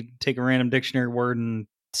we take a random dictionary word and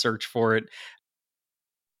search for it.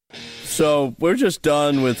 So we're just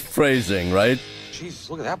done with phrasing, right? Jesus,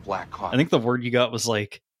 look at that black cock. I think the word you got was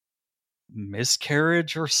like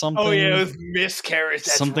miscarriage or something. Oh, yeah, it was Miscarriage.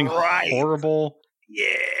 That's something right. horrible. Yeah,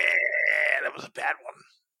 that was a bad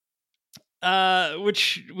one.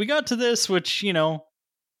 Which we got to this, which, you know,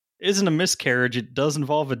 isn't a miscarriage. It does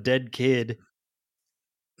involve a dead kid.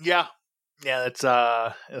 Yeah. Yeah, it's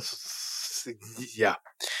yeah.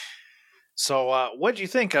 So, what'd you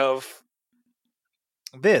think of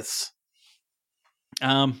this?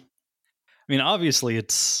 I mean, obviously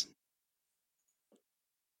it's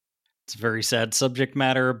a very sad subject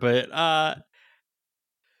matter, but I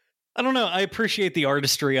don't know. I appreciate the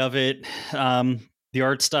artistry of it. The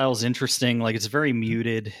art style is interesting. Like, it's very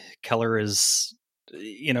muted. Color is,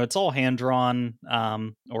 you know, it's all hand drawn,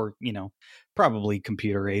 or, you know, probably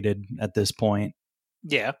computer aided at this point.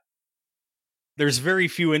 Yeah. There's very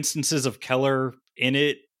few instances of color in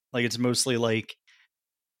it. Like, it's mostly like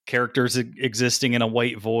characters existing in a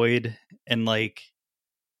white void and like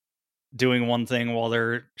doing one thing while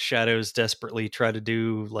their shadows desperately try to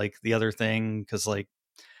do like the other thing, because like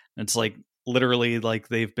it's like literally like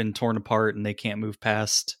they've been torn apart and they can't move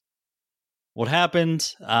past what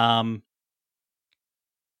happened.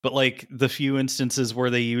 But like the few instances where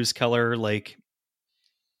they use color, like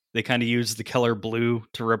they kind of use the color blue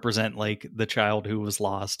to represent like the child who was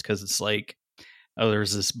lost, because it's like, oh,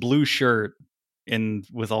 there's this blue shirt in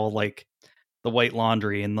with all like the white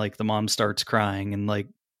laundry, and like the mom starts crying, and like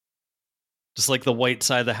just like the white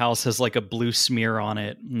side of the house has like a blue smear on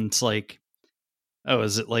it, and it's like, oh,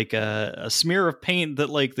 is it like a smear of paint that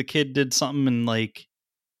like the kid did something and like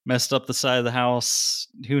messed up the side of the house?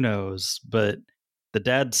 Who knows? But the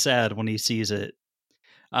dad's sad when he sees it.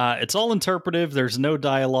 It's all interpretive. There's no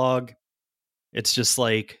dialogue. It's just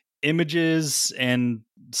like images and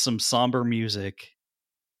some somber music.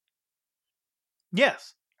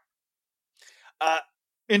 Yes.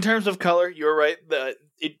 In terms of color, you're right.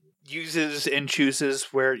 It uses and chooses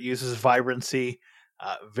where it uses vibrancy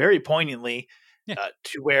very poignantly,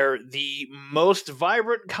 to where the most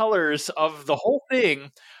vibrant colors of the whole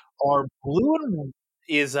thing are blue and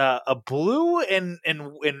is a blue and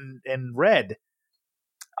red.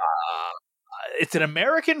 It's an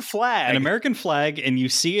American flag. An American flag, and you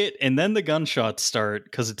see it, and then the gunshots start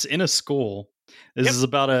because it's in a school. This is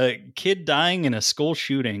about a kid dying in a school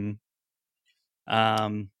shooting.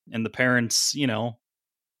 And the parents, you know,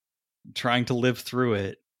 trying to live through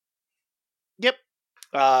it. Yep.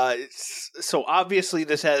 So obviously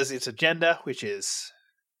this has its agenda, which is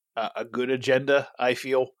a good agenda, I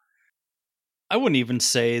feel. I wouldn't even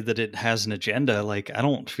say that it has an agenda. Like, I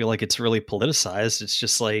don't feel like it's really politicized. It's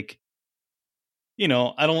just like, you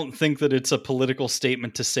know, I don't think that it's a political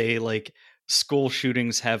statement to say like school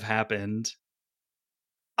shootings have happened.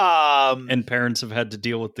 And parents have had to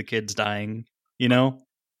deal with the kids dying, you know?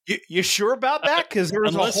 You sure about that? Because there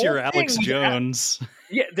was unless a whole you're Alex thing Jones.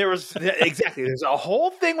 Yeah, there was exactly. There's a whole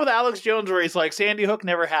thing with Alex Jones where he's like, Sandy Hook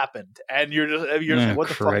never happened, and you're just like, what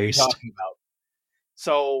the fuck are you talking about?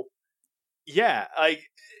 So, yeah,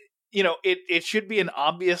 it should be an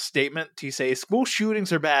obvious statement to say school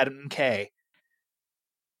shootings are bad. Okay,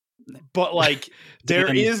 but like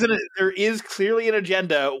there is clearly an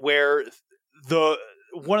agenda where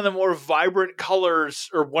one of the more vibrant colors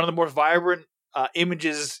or one of the more vibrant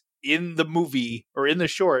images in the movie or in the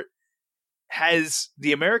short has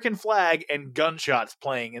the American flag and gunshots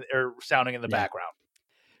playing or sounding in the background.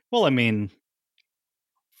 Well, I mean,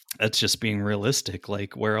 that's just being realistic.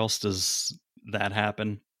 Like, where else does that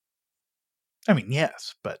happen? I mean,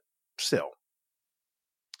 yes, but still.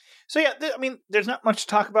 So yeah, there's not much to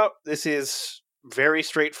talk about. This is very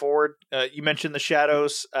straightforward. You mentioned the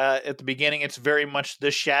shadows at the beginning. It's very much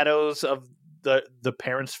the shadows of the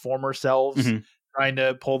parents' former selves trying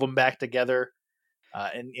to pull them back together.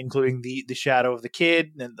 And including the shadow of the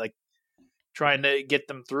kid and like trying to get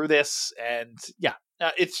them through this. And yeah,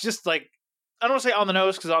 it's just like, I don't want to say on the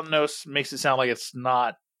nose because on the nose makes it sound like it's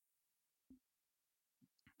not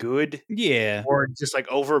good. Yeah. Or just like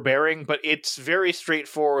overbearing, but it's very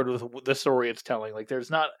straightforward with the story it's telling. Like there's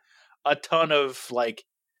not a ton of like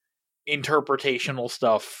interpretational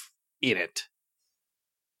stuff in it.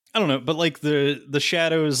 I don't know, but like the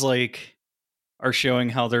shadows like are showing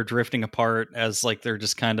how they're drifting apart as like they're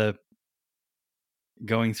just kind of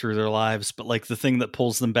going through their lives, but like the thing that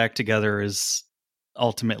pulls them back together is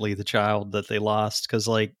ultimately the child that they lost, because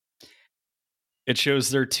like it shows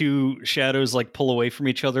their two shadows like pull away from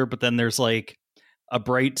each other, but then there's like a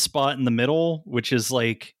bright spot in the middle, which is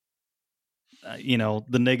like the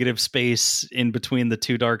negative space in between the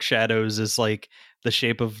two dark shadows is like the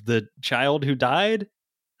shape of the child who died.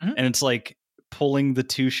 And it's like pulling the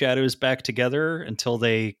two shadows back together until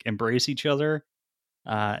they embrace each other.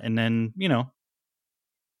 And then,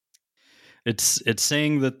 it's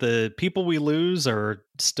saying that the people we lose are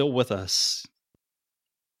still with us.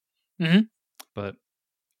 Mm-hmm. But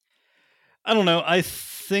I don't know. I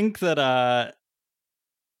think that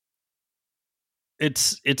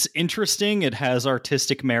it's interesting. It has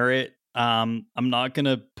artistic merit. I'm not going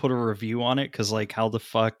to put a review on it because like how the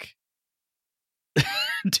fuck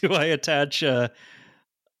do I attach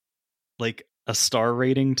like a star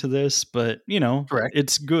rating to this? But Correct.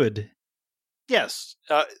 It's good. Yes,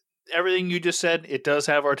 everything you just said, it does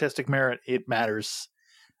have artistic merit. It matters.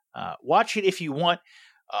 Watch it if you want.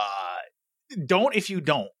 Don't if you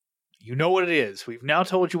don't. You know what it is. We've now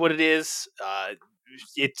told you what it is.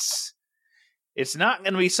 It's not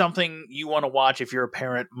going to be something you want to watch if you're a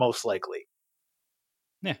parent, most likely.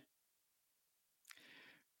 Yeah.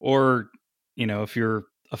 Or if you're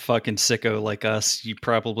a fucking sicko like us, you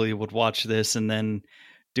probably would watch this and then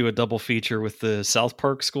do a double feature with the South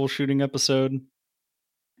Park school shooting episode.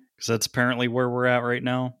 Because that's apparently where we're at right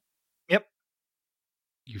now. Yep.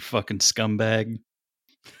 You fucking scumbag.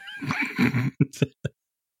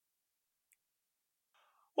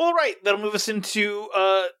 Well, right. That'll move us into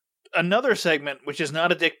another segment, which is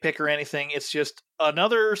not a dick pic or anything. It's just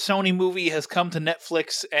another Sony movie has come to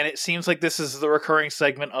Netflix, and it seems like this is the recurring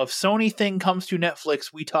segment of Sony thing comes to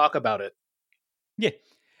Netflix, we talk about it. Yeah.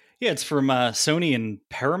 Yeah, it's from Sony and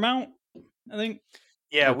Paramount, I think.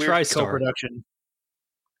 Yeah, weird TriStar co-production.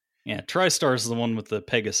 Yeah, TriStar is the one with the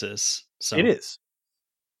Pegasus. So it is.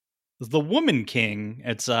 The Woman King.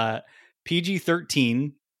 It's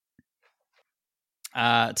PG-13.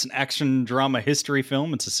 It's an action drama history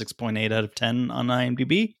film. It's a 6.8 out of 10 on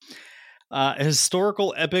IMDb. A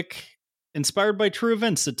historical epic inspired by true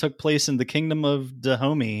events that took place in the kingdom of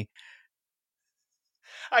Dahomey.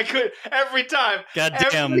 I could every time. God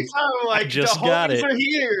damn! Every time, like, I just got it. Are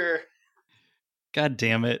here. God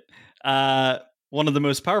damn it! One of the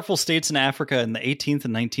most powerful states in Africa in the 18th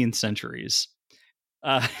and 19th centuries.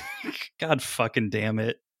 God fucking damn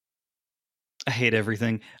it! I hate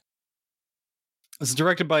everything. It's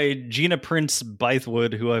directed by Gina Prince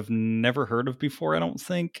Bythewood, who I've never heard of before, I don't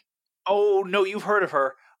think. Oh, no, you've heard of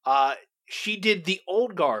her. She did The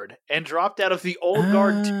Old Guard and dropped out of The Old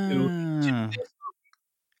Guard 2.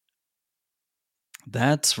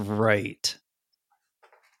 That's right.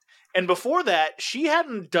 And before that, she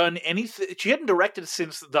hadn't done anything. She hadn't directed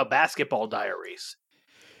since The Basketball Diaries.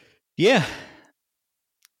 Yeah.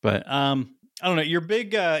 But, I don't know. Your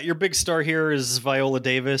big star here is Viola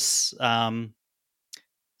Davis.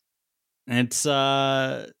 It's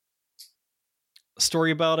a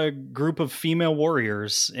story about a group of female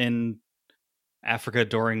warriors in Africa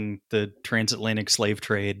during the transatlantic slave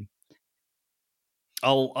trade.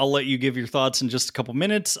 I'll let you give your thoughts in just a couple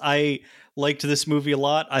minutes. I liked this movie a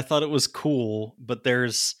lot. I thought it was cool, but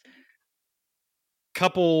there's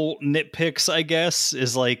couple nitpicks, I guess,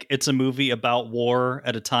 is like it's a movie about war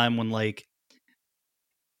at a time when, like,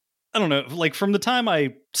 I don't know, like from the time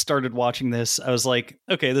I started watching this, I was like,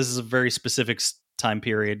 okay, this is a very specific time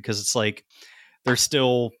period because it's like they're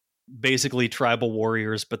still basically tribal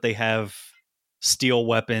warriors, but they have steel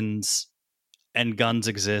weapons and guns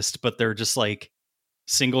exist, but they're just like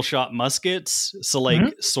single shot muskets. So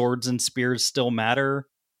like swords and spears still matter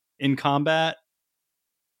in combat.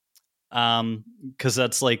 Because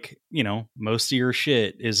that's like, you know, most of your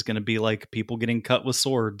shit is going to be like people getting cut with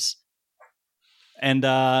swords. And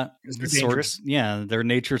swords, yeah, they're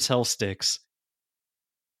nature's hell sticks.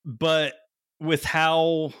 But with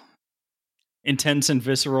how intense and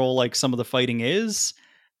visceral like some of the fighting is,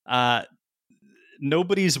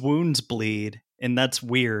 nobody's wounds bleed, and that's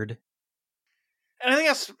weird. And I think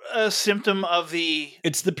that's a symptom of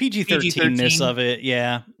it's the PG-13-ness of it,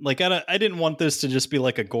 yeah. Like I didn't want this to just be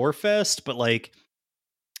like a gore fest, but like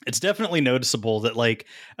it's definitely noticeable that like,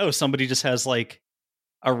 oh, somebody just has like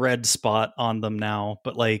a red spot on them now,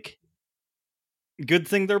 but like good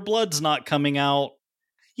thing their blood's not coming out.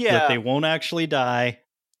 Yeah. That they won't actually die.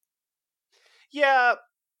 Yeah.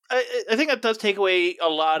 I think that does take away a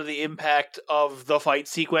lot of the impact of the fight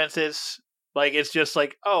sequences. Like, it's just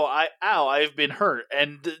like, oh, I've been hurt,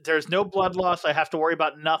 and there's no blood loss. I have to worry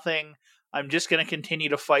about nothing. I'm just going to continue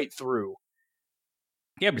to fight through.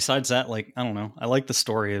 Yeah, besides that, like, I don't know. I like the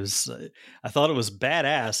story. I thought it was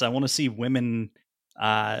badass. I want to see women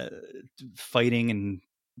fighting and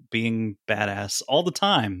being badass all the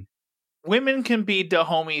time. Women can be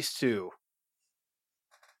Dahomies, too.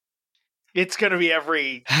 It's going to be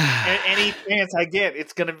any chance I get,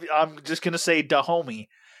 I'm just going to say Dahomey.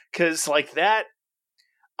 Because like that,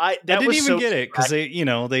 I didn't even get it because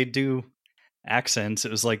they do accents.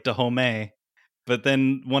 It was like Dahomey, but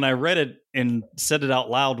then when I read it and said it out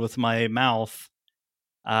loud with my mouth,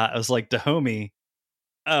 I was like Dahomey.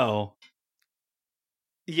 Oh,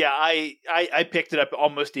 yeah. I picked it up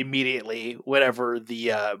almost immediately whenever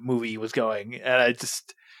the movie was going, and I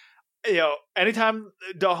just anytime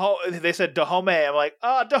they said Dahomey, I'm like,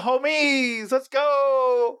 Dahomies, let's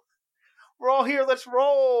go. We're all here. Let's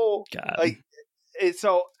roll. God. Like,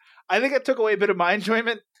 so I think it took away a bit of my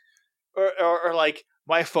enjoyment or like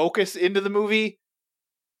my focus into the movie.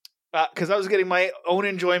 Cause I was getting my own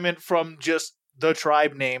enjoyment from just the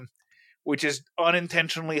tribe name, which is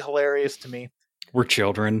unintentionally hilarious to me. We're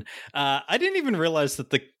children. I didn't even realize that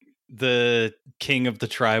the king of the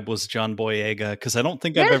tribe was John Boyega. Cause I don't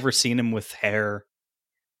think I've ever seen him with hair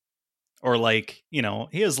or like, he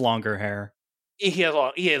has longer hair. He has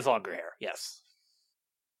longer hair. Yes,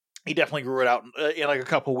 he definitely grew it out in like a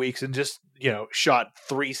couple weeks and just shot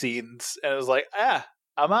 3 scenes and it was like,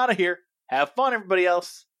 I'm out of here. Have fun, everybody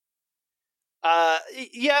else.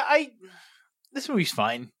 This movie's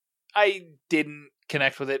fine. I didn't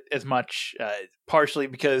connect with it as much, partially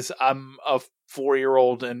because I'm a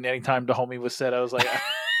 4-year-old and anytime Dahomey was said, I was like,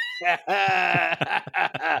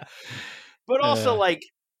 but also like.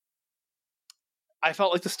 I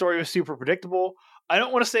felt like the story was super predictable. I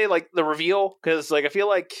don't want to say like the reveal because like I feel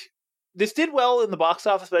like this did well in the box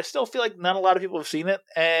office, but I still feel like not a lot of people have seen it,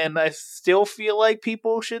 and I still feel like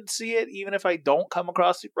people should see it, even if I don't come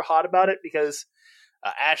across super hot about it. Because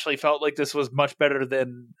Ashley felt like this was much better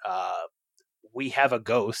than We Have a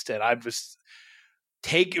Ghost, and I'm just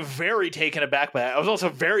very taken aback by that. I was also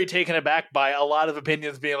very taken aback by a lot of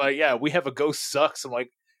opinions being like, "Yeah, We Have a Ghost sucks." I'm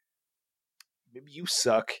like, maybe you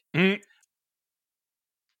suck.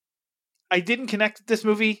 I didn't connect with this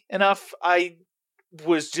movie enough. I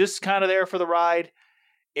was just kind of there for the ride.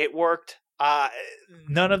 It worked.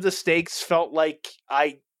 None of the stakes felt like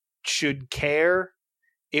I should care.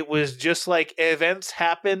 It was just like events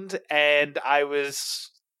happened and I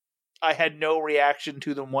had no reaction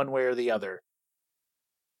to them one way or the other.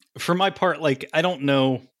 For my part, like, I don't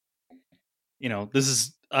know, this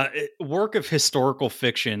is a work of historical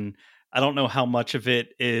fiction. I don't know how much of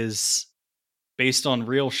it is based on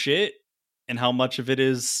real shit and how much of it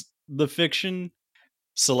is the fiction.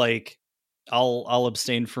 So like I'll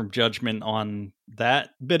abstain from judgment on that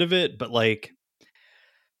bit of it, but like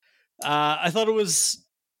I thought it was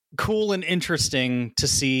cool and interesting to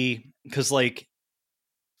see because like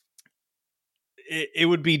it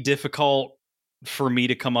would be difficult for me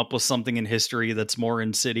to come up with something in history that's more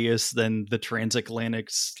insidious than the transatlantic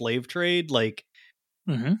slave trade. Like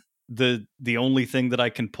the only thing that I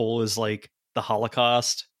can pull is like the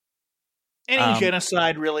Holocaust. Any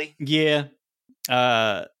genocide, really. Yeah.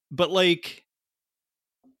 But like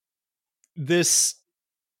this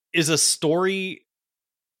is a story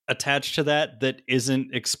attached to that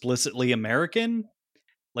isn't explicitly American.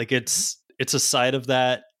 Like it's a side of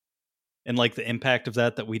that and like the impact of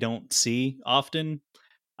that we don't see often.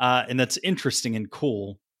 And that's interesting and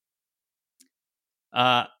cool.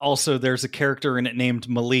 Also, there's a character in it named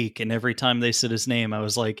Malik, and every time they said his name, I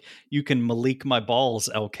was like, you can Malik my balls,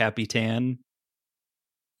 El Capitan.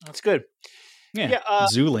 That's good. Yeah,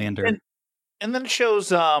 Zoolander. And then it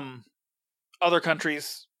shows other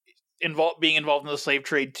countries being involved in the slave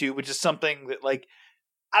trade too, which is something that like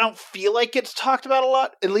I don't feel like it's talked about a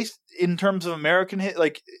lot, at least in terms of American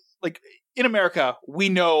like in America, we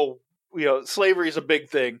know slavery is a big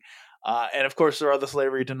thing. And of course, there are the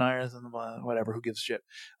slavery deniers and whatever. Who gives a shit?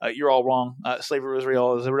 You're all wrong. Slavery was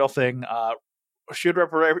real. It was a real thing. Should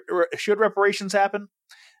reparations happen?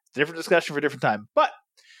 Different discussion for a different time. But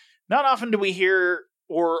not often do we hear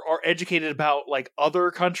or are educated about like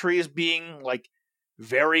other countries being like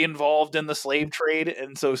very involved in the slave trade,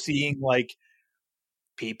 and so seeing like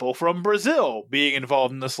people from Brazil being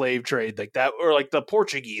involved in the slave trade like that, or like the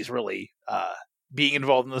Portuguese really being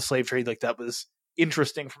involved in the slave trade like that was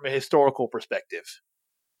interesting from a historical perspective.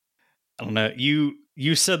 I don't know.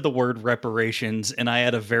 You said the word reparations, and I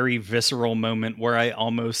had a very visceral moment where I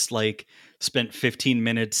almost like spent 15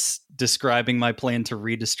 minutes describing my plan to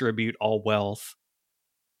redistribute all wealth.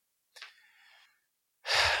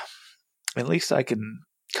 At least I can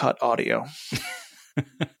cut audio.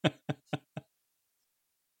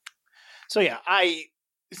 So yeah, I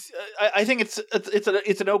think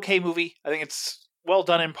it's an okay movie. I think it's well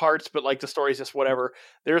done in parts, but like the story's just whatever.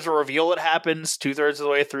 There's a reveal that happens 2/3 of the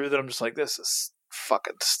way through that I'm just like, this is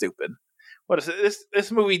fucking stupid. What is it?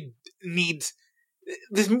 This movie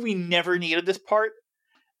never needed this part,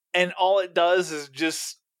 and all it does is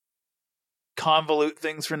just convolute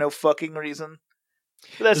things for no fucking reason.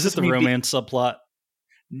 Is it the romance subplot?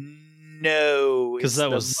 No, because that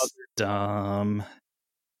was dumb.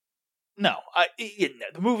 No,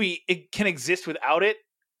 the movie it can exist without it,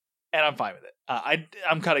 and I'm fine with it.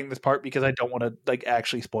 I'm cutting this part because I don't want to like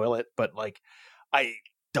actually spoil it, but like I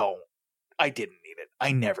didn't need it.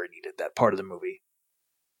 I never needed that part of the movie.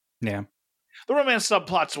 Yeah, the romance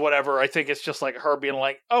subplots, whatever. I think it's just like her being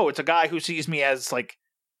like, "Oh, it's a guy who sees me as like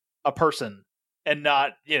a person and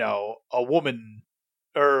not a woman,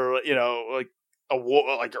 or like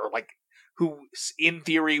or who in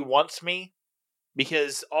theory wants me."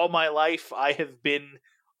 Because all my life I have been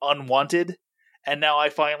unwanted, and now I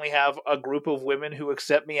finally have a group of women who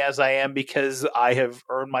accept me as I am because I have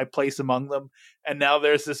earned my place among them. And now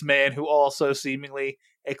there's this man who also seemingly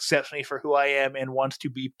accepts me for who I am and wants to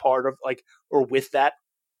be part of or with that.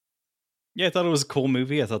 Yeah, I thought it was a cool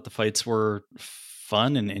movie. I thought the fights were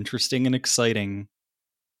fun and interesting and exciting.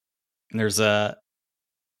 And there's a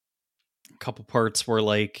couple parts where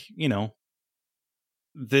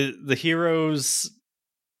the heroes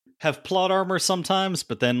have plot armor sometimes,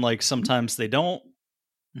 but then sometimes they don't.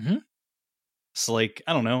 Mm-hmm. So I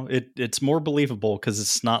don't know. It's more believable because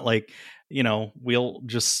it's not we'll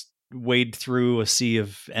just wade through a sea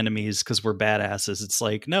of enemies because we're badasses. It's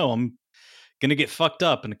like, no, I'm gonna get fucked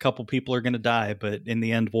up and a couple people are gonna die, but in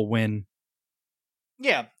the end we'll win.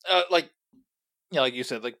 Yeah, like you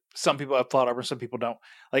said, some people have plot armor, some people don't.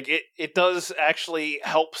 It does actually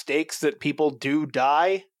help stakes that people do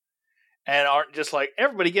die and aren't just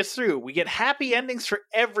everybody gets through. We get happy endings for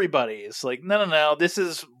everybody. It's no, this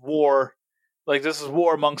is war. This is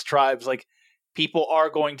war amongst tribes. People are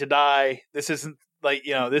going to die. This isn't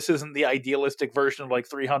this isn't the idealistic version of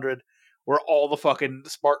 300 where all the fucking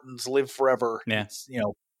Spartans live forever. Yeah.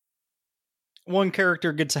 One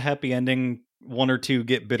character gets a happy ending, one or two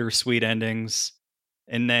get bittersweet endings,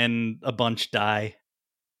 and then a bunch die.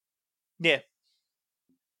 Yeah.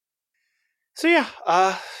 So yeah,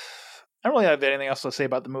 I don't really have anything else to say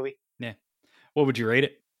about the movie. Yeah. What would you rate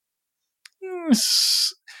it?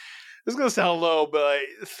 This is gonna sound low, but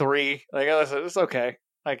 3. It's okay.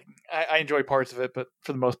 I enjoy parts of it, but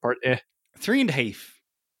for the most part, 3.5.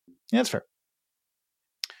 Yeah, that's fair.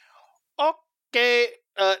 Okay,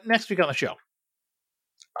 next week on the show,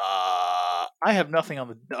 I have nothing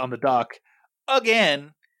on the dock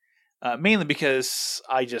again, mainly because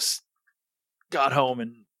I just got home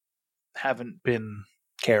and haven't been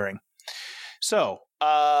caring. So,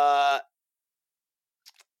 I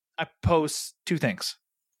post 2 things.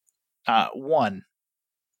 One,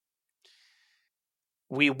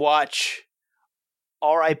 we watch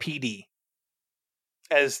R.I.P.D.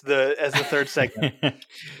 as the third segment.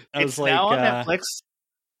 It's now on Netflix.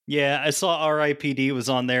 Yeah, I saw R.I.P.D. was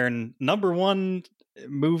on there and number 1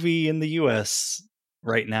 movie in the U.S.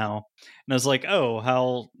 right now, and I was like, oh,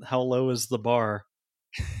 how low is the bar?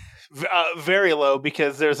 Very low,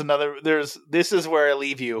 because there's This Is Where I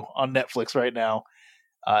Leave You on Netflix right now.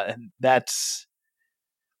 And that's,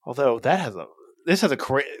 although This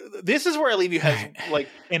Is Where I Leave You has like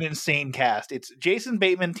an insane cast. It's Jason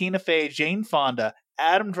Bateman, Tina Fey, Jane Fonda,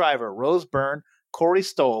 Adam Driver, Rose Byrne, Corey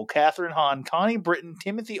Stoll, Catherine Hahn, Connie Britton,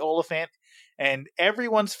 Timothy Olyphant, and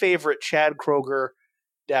everyone's favorite Chad Kroger,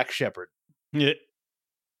 Dax Shepard. Yeah.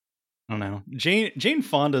 I don't know. Jane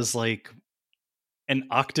Fonda's like an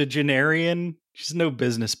octogenarian. She's no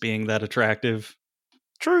business being that attractive.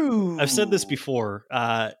 True. I've said this before.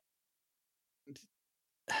 I'd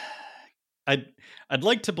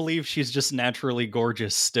like to believe she's just naturally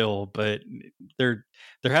gorgeous still, but there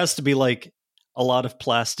has to be like a lot of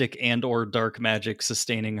plastic and or dark magic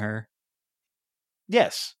sustaining her.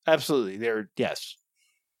 Yes, absolutely. Yes.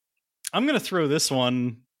 I'm gonna throw this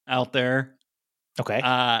one out there. Okay.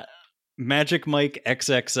 Magic Mike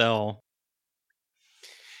XXL.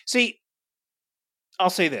 See, I'll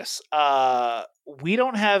say this. We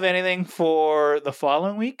don't have anything for the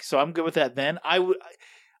following week, so I'm good with that then. I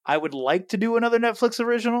would like to do another Netflix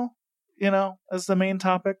original, as the main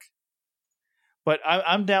topic. But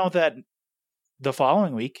I'm down with that the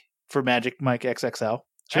following week for Magic Mike XXL.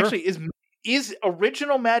 Sure. Actually, is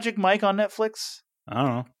original Magic Mike on Netflix? I don't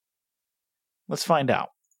know. Let's find out.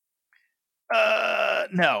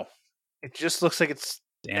 No. It just looks like it's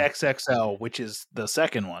XXL, which is the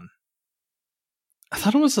second one. I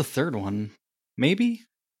thought it was the third one. Maybe?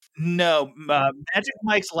 No, Magic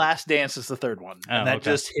Mike's Last Dance is the third one. And that okay.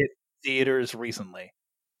 just hit theaters recently.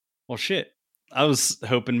 Well, shit. I was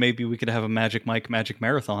hoping maybe we could have a Magic Mike Magic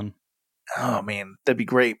Marathon. Oh, man, that'd be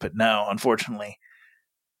great, but no, unfortunately.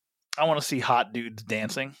 I want to see hot dudes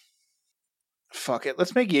dancing. Fuck it.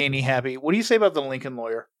 Let's make Yaney happy. What do you say about The Lincoln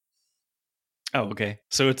Lawyer? Oh, okay.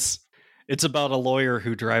 So it's about a lawyer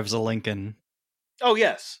who drives a Lincoln. Oh,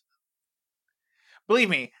 yes. Believe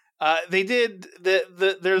me, they did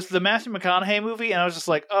there's the Matthew McConaughey movie, and I was just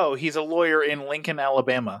like, oh, he's a lawyer in Lincoln,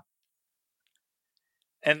 Alabama.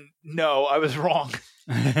 And no, I was wrong.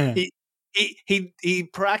 He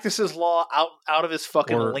practices law out of his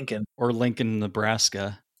fucking Lincoln. Or Lincoln,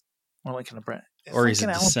 Nebraska. Or Lincoln, Nebraska. Or he's a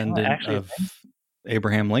descendant of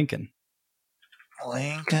Abraham Lincoln.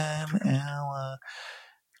 Lincoln, Alabama.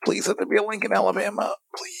 Please let there be a Lincoln, Alabama.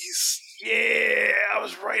 Please. Yeah, I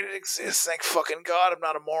was right. It exists. Thank fucking God I'm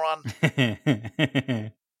not a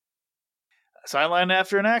moron. Sidelined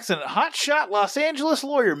after an accident. Hotshot Los Angeles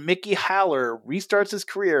lawyer Mickey Haller restarts his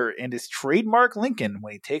career and his trademark Lincoln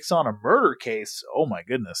when he takes on a murder case. Oh my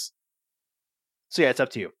goodness. So yeah, it's up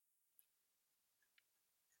to you.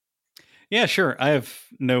 Yeah, sure. I have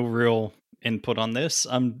no real input on this.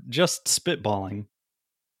 I'm just spitballing.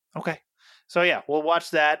 Okay. So yeah, we'll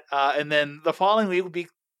watch that. And then the following week will be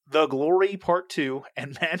The Glory Part 2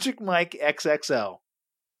 and Magic Mike XXL.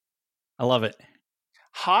 I love it.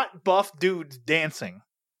 Hot buff dudes dancing.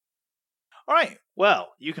 All right. Well,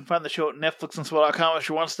 you can find the show at netflixandswill.com. It's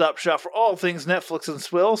your one-stop shop for all things Netflix and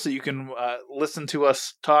Swill, so you can listen to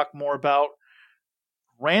us talk more about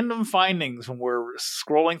random findings when we're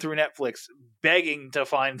scrolling through Netflix, begging to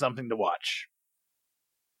find something to watch.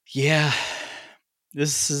 Yeah.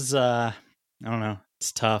 This is, I don't know.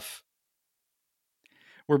 It's tough.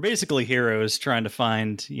 We're basically heroes trying to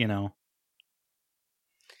find,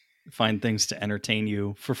 find things to entertain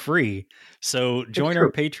you for free. So join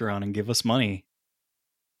our Patreon and give us money.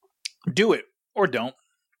 Do it or don't.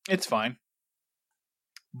 It's fine.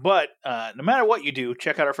 But no matter what you do,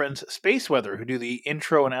 check out our friends Space Weather, who do the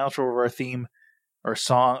intro and outro of our theme or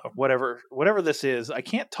song, or whatever this is. I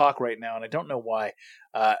can't talk right now, and I don't know why.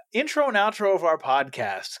 Intro and outro of our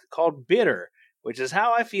podcast called Bitter, which is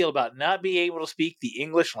how I feel about not being able to speak the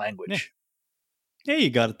English language. Yeah, you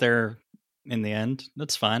got it there in the end.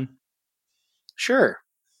 That's fine. Sure.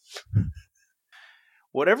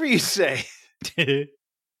 Whatever you say. All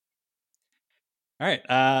right.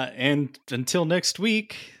 And until next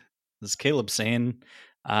week, this is Caleb saying,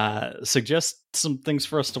 suggest some things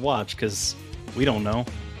for us to watch, because we don't know.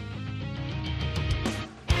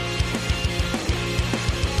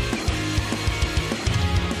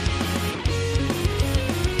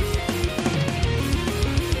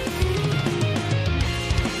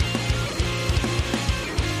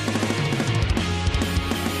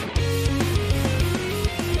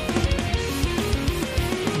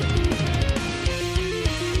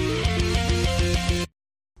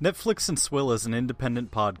 Netflix and Swill is an independent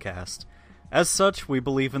podcast. As such, we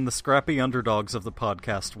believe in the scrappy underdogs of the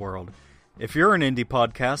podcast world. If you're an indie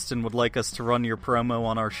podcast and would like us to run your promo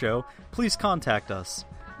on our show, please contact us.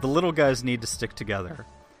 The little guys need to stick together.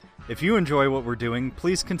 If you enjoy what we're doing,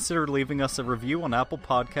 please consider leaving us a review on Apple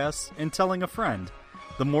Podcasts and telling a friend.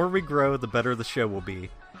 The more we grow, the better the show will be.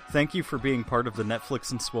 Thank you for being part of the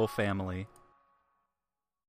Netflix and Swole family.